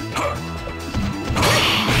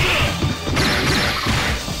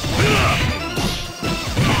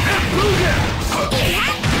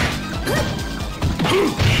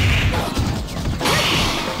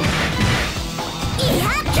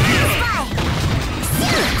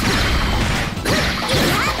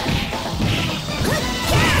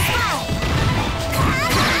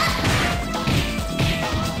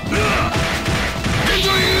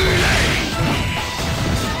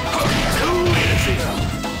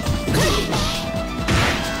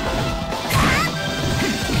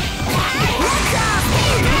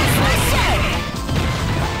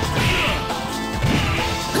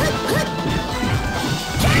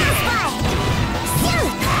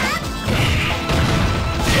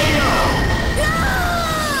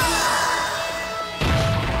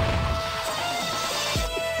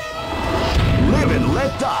 Live and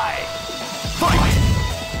let die. Fight!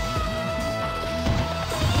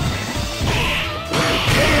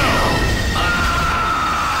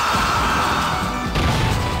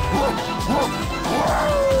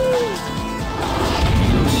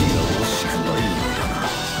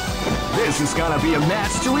 This is gonna be a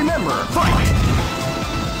match to remember. Fight!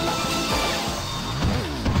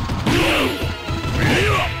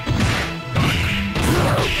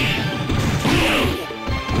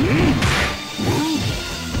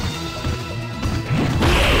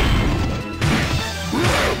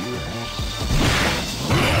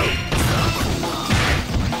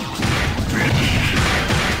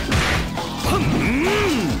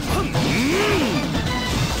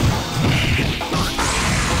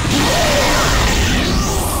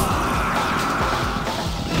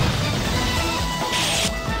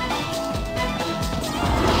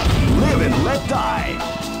 Live and let die.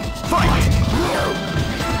 Fight!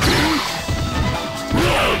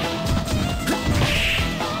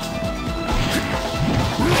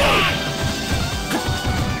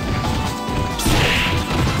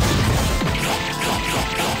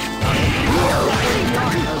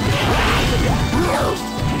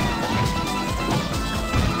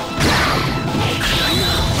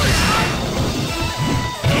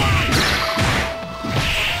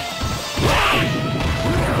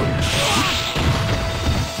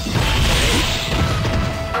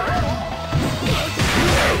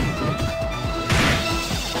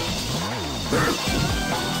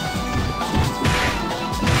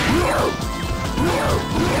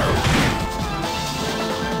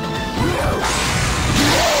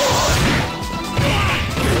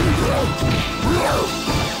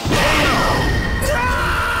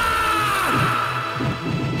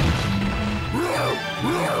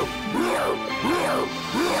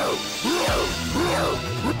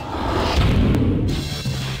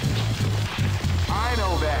 I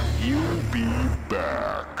know that. You'll be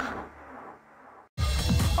back.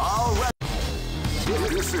 All right.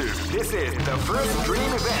 This is the first dream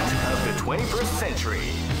event of the 21st century.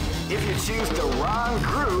 If you choose the wrong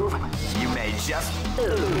groove, you may just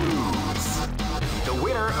lose. The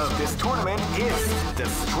winner of this tournament is the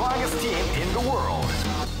strongest team in the world.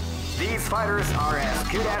 These fighters are as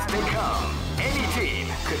good as they come. Any team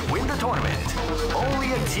could win the tournament.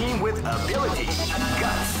 Only a team with ability,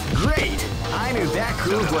 guts. Great! I knew that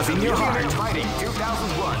groove was in your heart. Fighting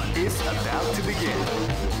 2001 is about to begin.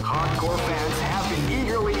 Hardcore fans have been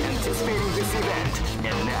eagerly anticipating this event,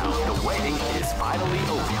 and now the waiting is finally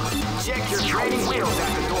over. Check your training wheels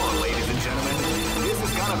at the door, ladies and gentlemen. This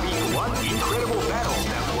is gonna be one incredible battle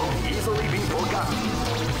that won't easily be forgotten.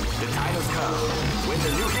 The time has come when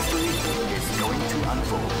the new history is going to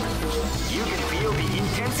unfold. You can feel the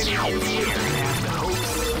intensity in the air as the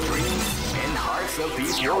hopes, dreams, and hearts of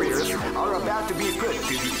these warriors are about to be put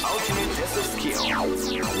to the ultimate test of skill.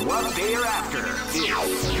 What they are after is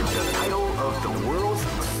the title of the world's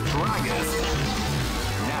strongest.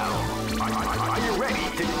 Now, are you ready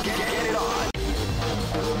to get it on?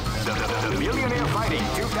 The Millionaire Fighting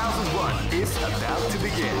 2001 is about to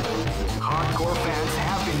begin. Hardcore fans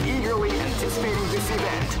have been eagerly anticipating this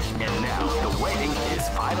event, and now the waiting is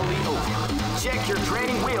finally over. Check your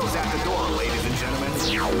training wheels at the door, ladies and gentlemen.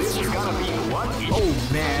 This is gonna be one. Oh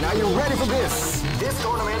man, are you ready for this? This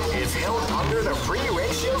tournament is held under the free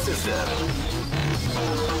ratio system.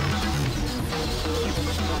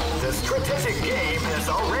 The strategic game has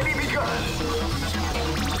already begun.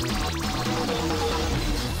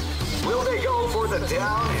 Will they go for the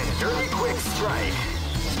down and dirty quick strike?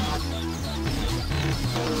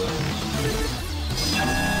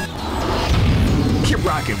 Keep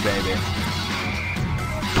rocking, baby.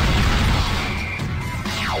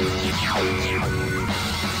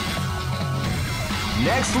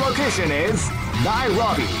 Next location is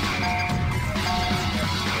Nairobi.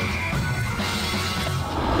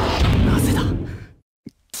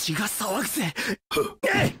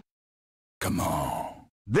 Come on.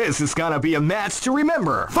 This is gonna be a match to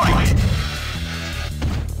remember. Fight!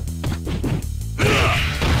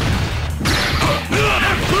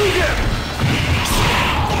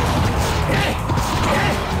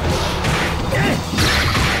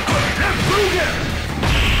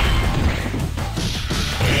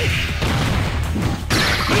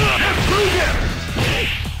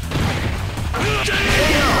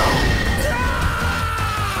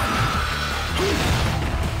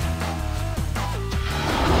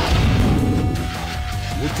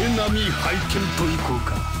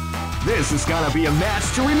 This is gonna be a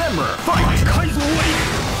match to remember. Fight!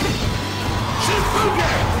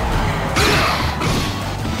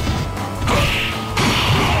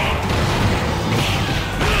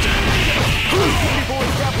 Before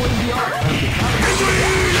establishing the art of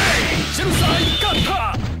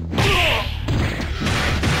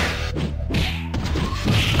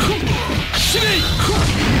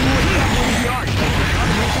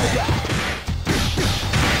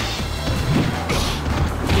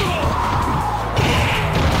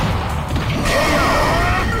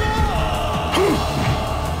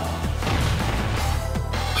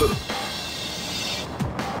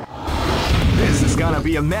This is gonna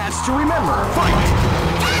be a match to remember. Fight!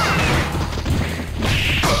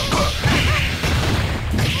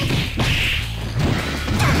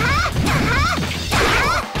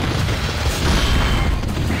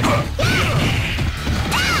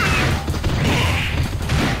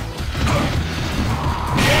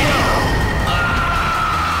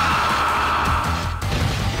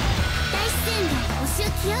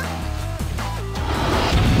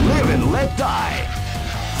 Live and let die.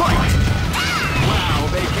 Fight! Wow,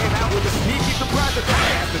 they came out with a sneaky surprise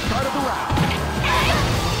attack at the start of the round.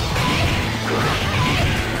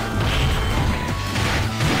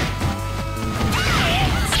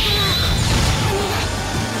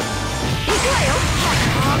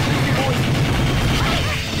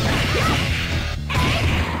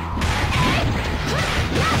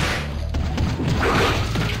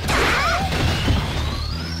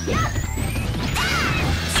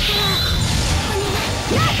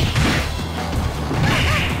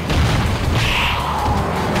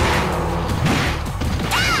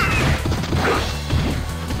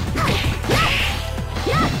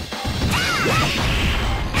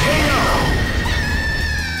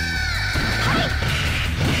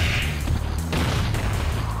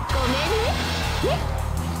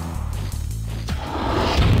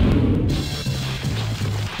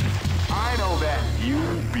 I know that.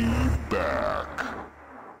 You'll be back.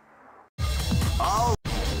 All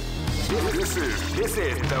this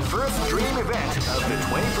is the first dream event of the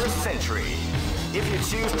 21st century. If you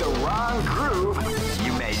choose the wrong groove,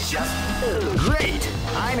 you may just great.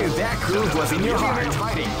 I knew that groove was in your heart.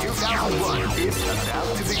 Fighting 2001 is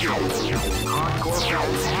about to begin. Hardcore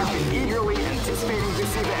fans have been eagerly anticipating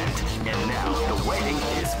this event, and now the waiting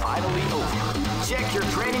is finally over. Check your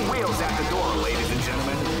training wheels at the door, ladies and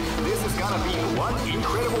gentlemen. This is gonna be one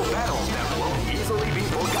incredible battle that won't easily be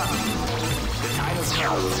forgotten. The time has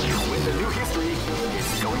come when the new history is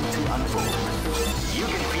going to unfold. You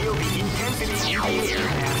can feel the intensity in the air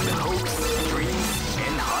as the hopes, dreams,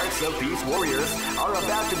 and hearts hearts of these warriors are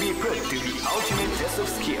about to be put to the ultimate test of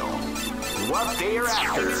skill. What they are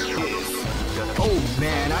after is the... Oh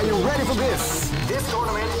man, are you ready for this? This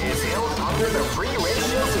tournament is held under the free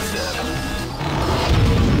ratio system.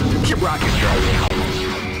 Keep rocking,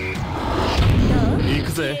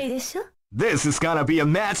 This This is gonna be a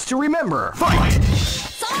match to remember. Fight!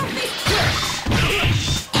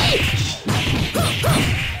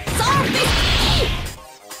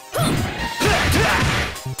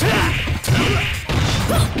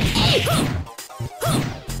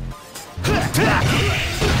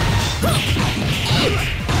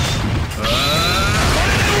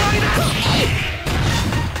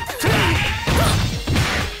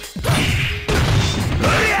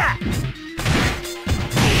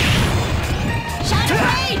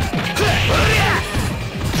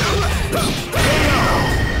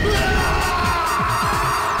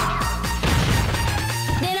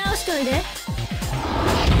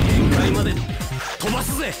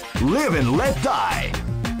 Live and let die.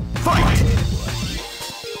 Fight!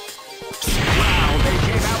 Wow, they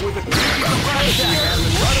came out with a creepy surprise attack at the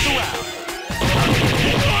start of the round.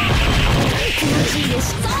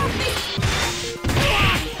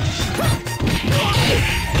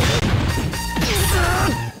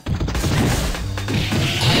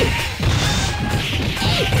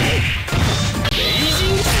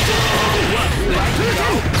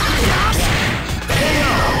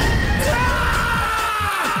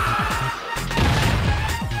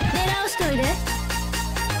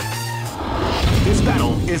 This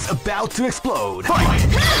battle is about to explode. Fight!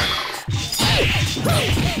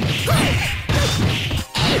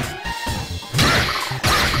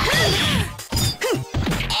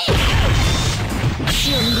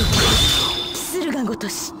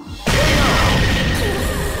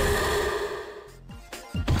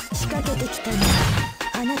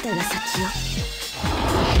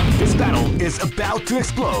 This battle is about to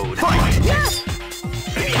explode. Fight!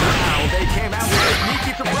 Wow, they came out with a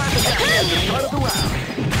sneaky surprise attack at the start of the round.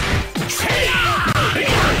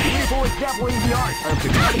 Beautiful example in the art of the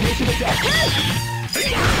combination attack.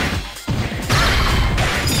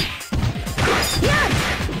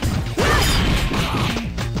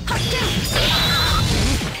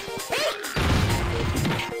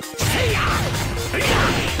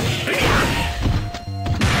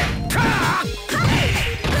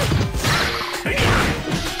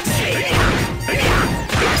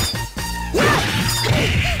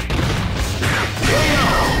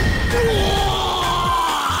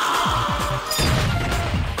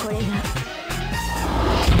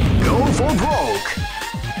 Go for broke.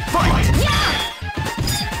 Fight!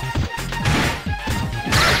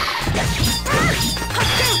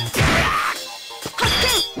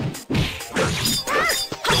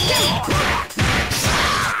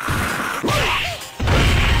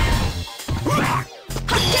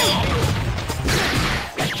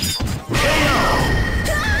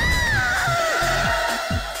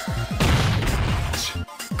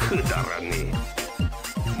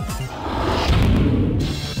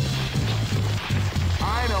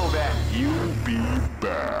 I know that. You'll be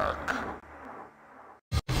back.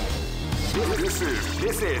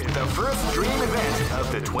 This is the first dream event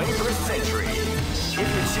of the 21st century. If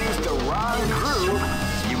you choose the wrong groove,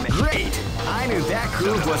 you may... Great! I knew that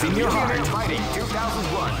groove was in your heart. Fighting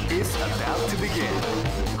 2001 is about to begin.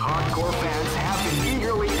 Hardcore fans have been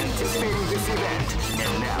eagerly anticipating this event,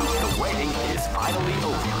 and now the waiting is finally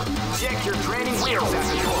over. Check your training wheels at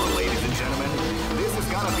the door, ladies and gentlemen. This is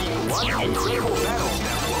gonna be one incredible battle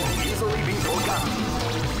that won't easily be forgotten.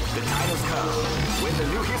 The time has come when the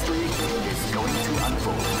new history is going to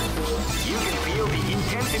unfold. You can feel the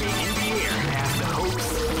intensity in the air as the hopes,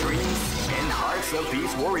 dreams, and hearts of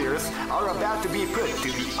these warriors are about to be put to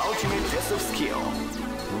the ultimate test of skill.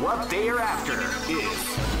 What they are after is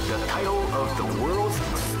the title of the world's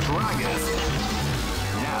strongest.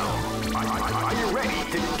 Now, are you ready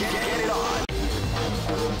to get it on?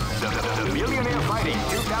 The Millionaire Fighting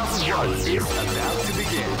 2001 is about to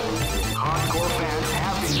begin. Hardcore fans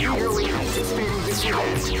have been eagerly anticipating this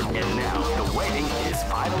event, and now the waiting is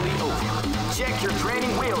finally over. Check your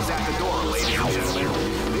training wheels at the door, ladies and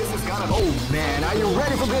gentlemen. This is gonna... Oh man, are you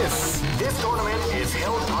ready for this? This tournament is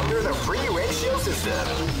held under the free ratio system.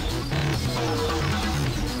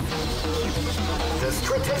 The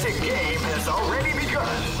strategic game has already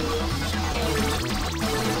begun.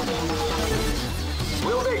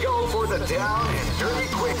 Will they go for the down and dirty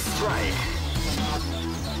quick strike?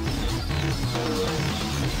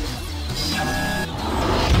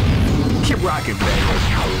 Keep rocking, baby.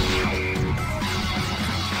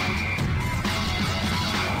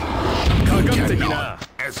 You cannot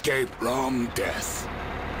escape from death.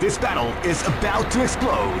 This battle is about to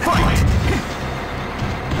explode. Fight!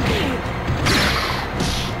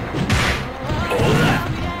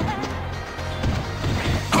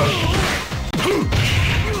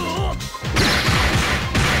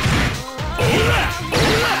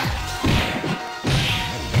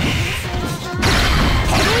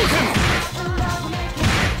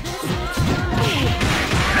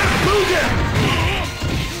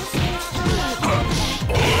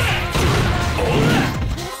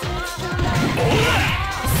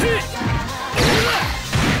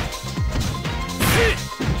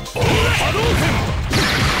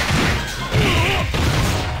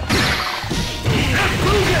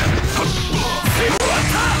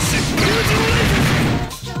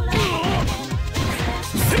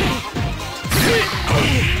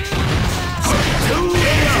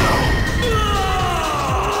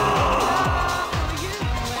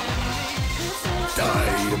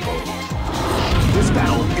 This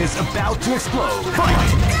battle is about to explode.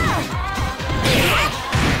 Fight!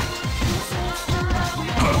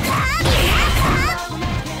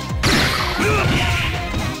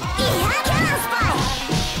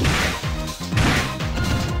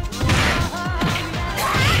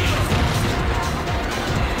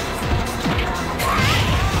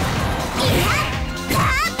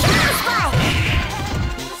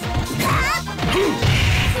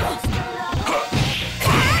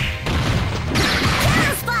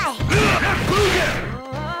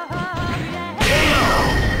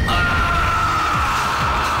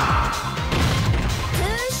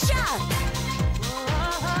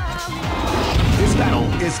 This battle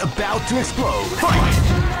is about to explode. Fight!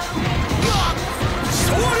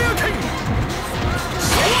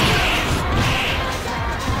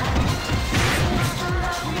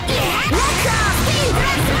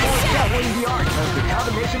 The art of the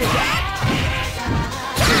combination attack.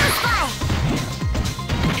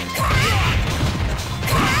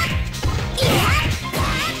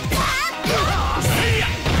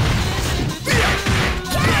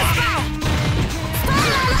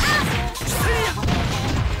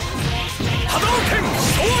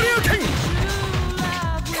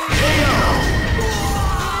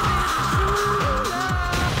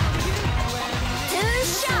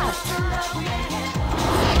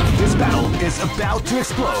 This battle is about to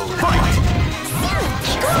explode. Fight!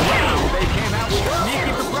 They came out with a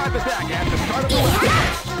sneaky surprise attack at the start of the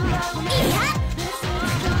round.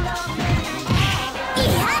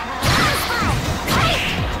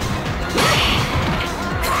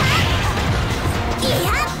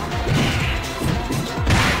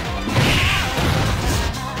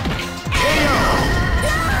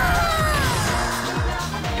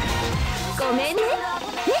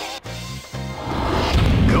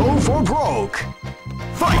 Go for broke.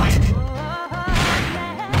 Fight!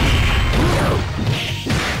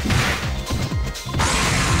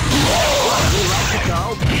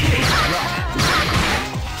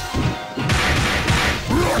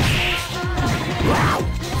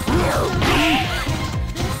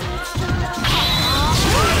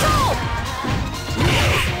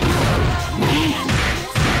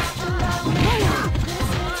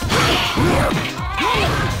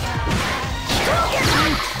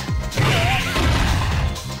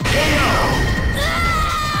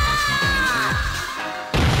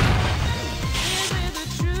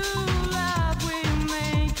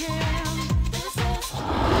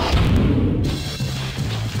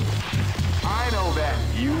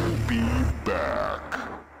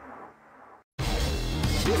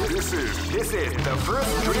 This is the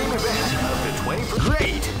first dream event of the 21st.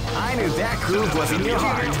 Great! I knew that groove was in your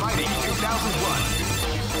heart. Fighting 2001.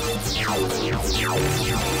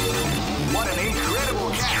 What an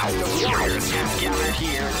incredible cast of warriors has gathered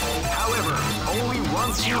here. However, only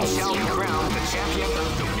one team shall be crowned the champion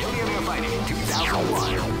of the Millionaire Fighting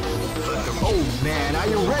 2001. Oh man, are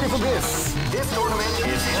you ready for this? This tournament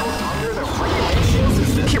is held under the free ratio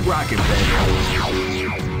system. Keep rocking,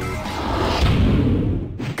 baby.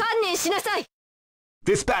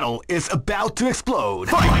 This battle is about to explode.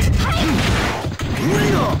 Fight!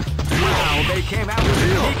 Wow, they came out with a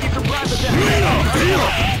sneaky surprise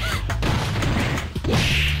attack.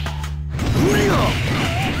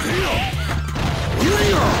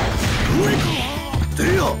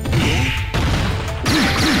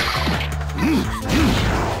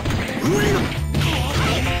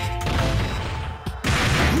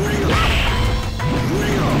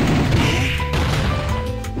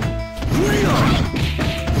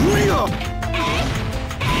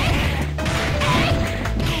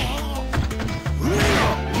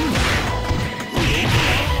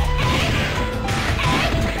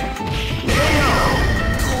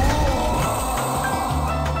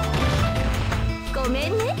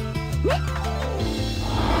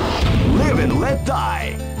 let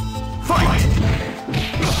die. Fight!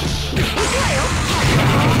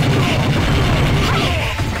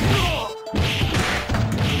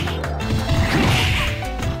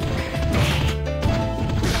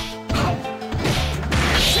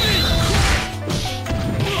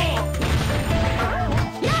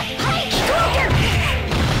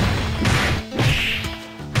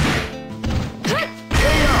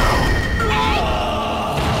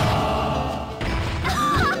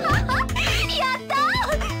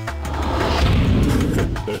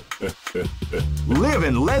 Live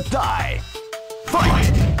and let die.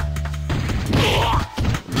 Fight!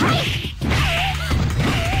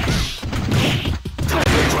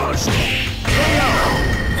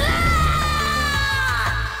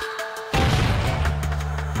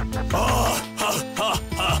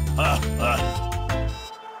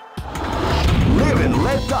 Live and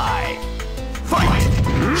let die. Fight!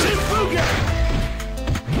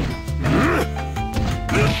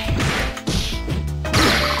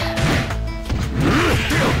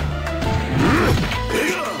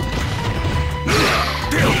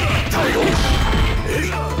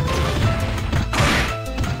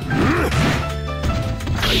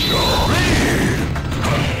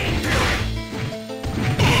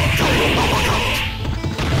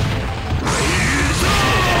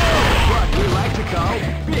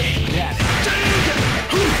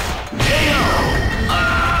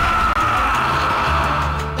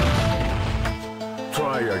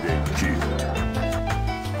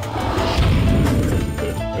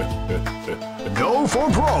 Go for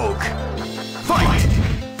broke! Fight!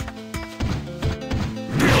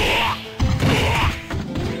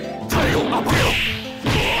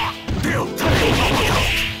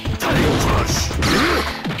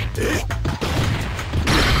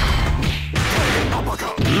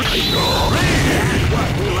 What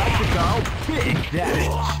we like to call big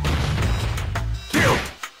damage.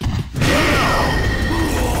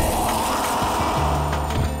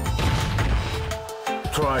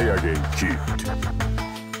 Try again, kid.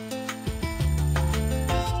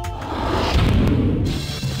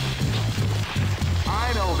 I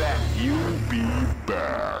know that. You'll be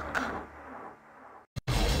back.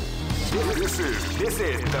 This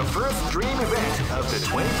is the first dream event of the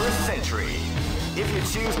 21st century. If you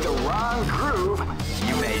choose the wrong groove,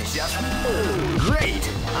 you may just... Great!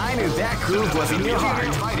 I knew that groove was in your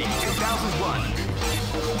heart. Fighting 2001.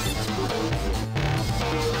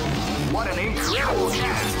 What an incredible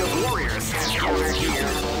cast of warriors has gathered here.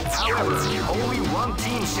 However, only one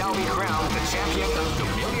team shall be crowned the champion of the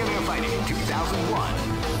Millionaire Fighting 2001.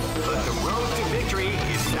 But the road to victory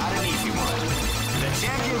is not an easy one. The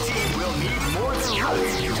champion team will need more than luck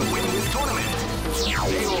to win this tournament. They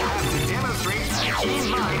will have to demonstrate a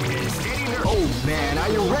keen mind and steady nerve. Oh man,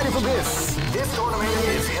 are you ready for this? This tournament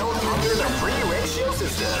is held under the free ratio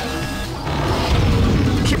system.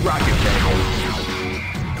 Keep rocking, baby.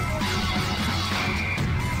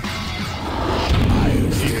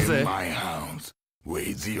 My hounds,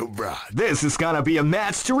 waits your bride. This is gonna be a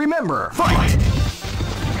match to remember. Fight!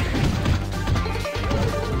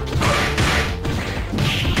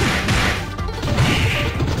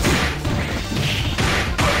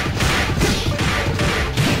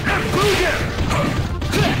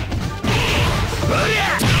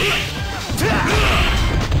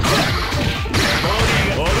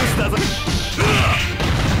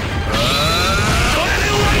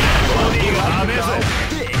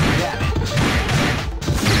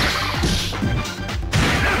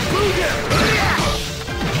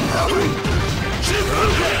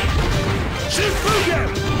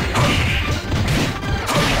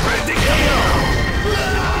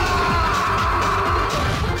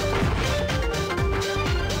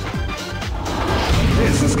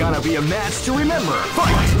 This is gonna be a match to remember.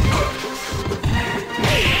 Fight!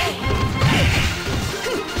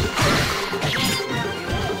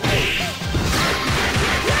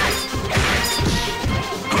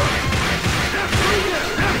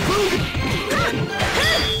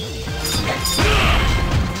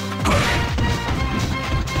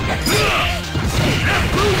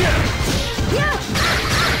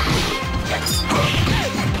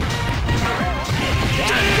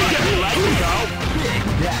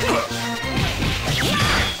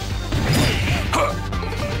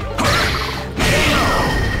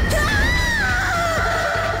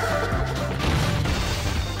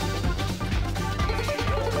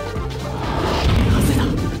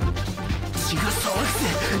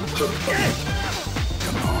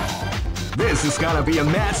 This is gonna be a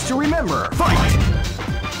match to remember. Fight!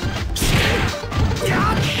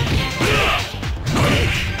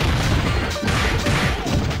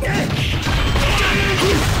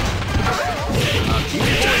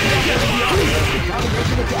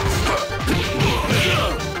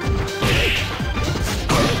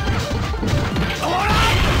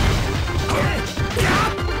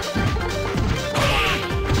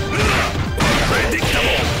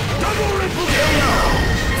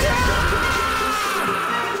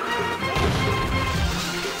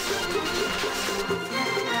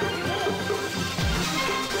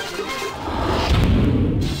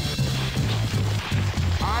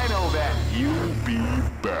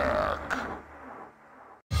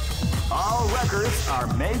 records are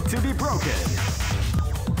made to be broken.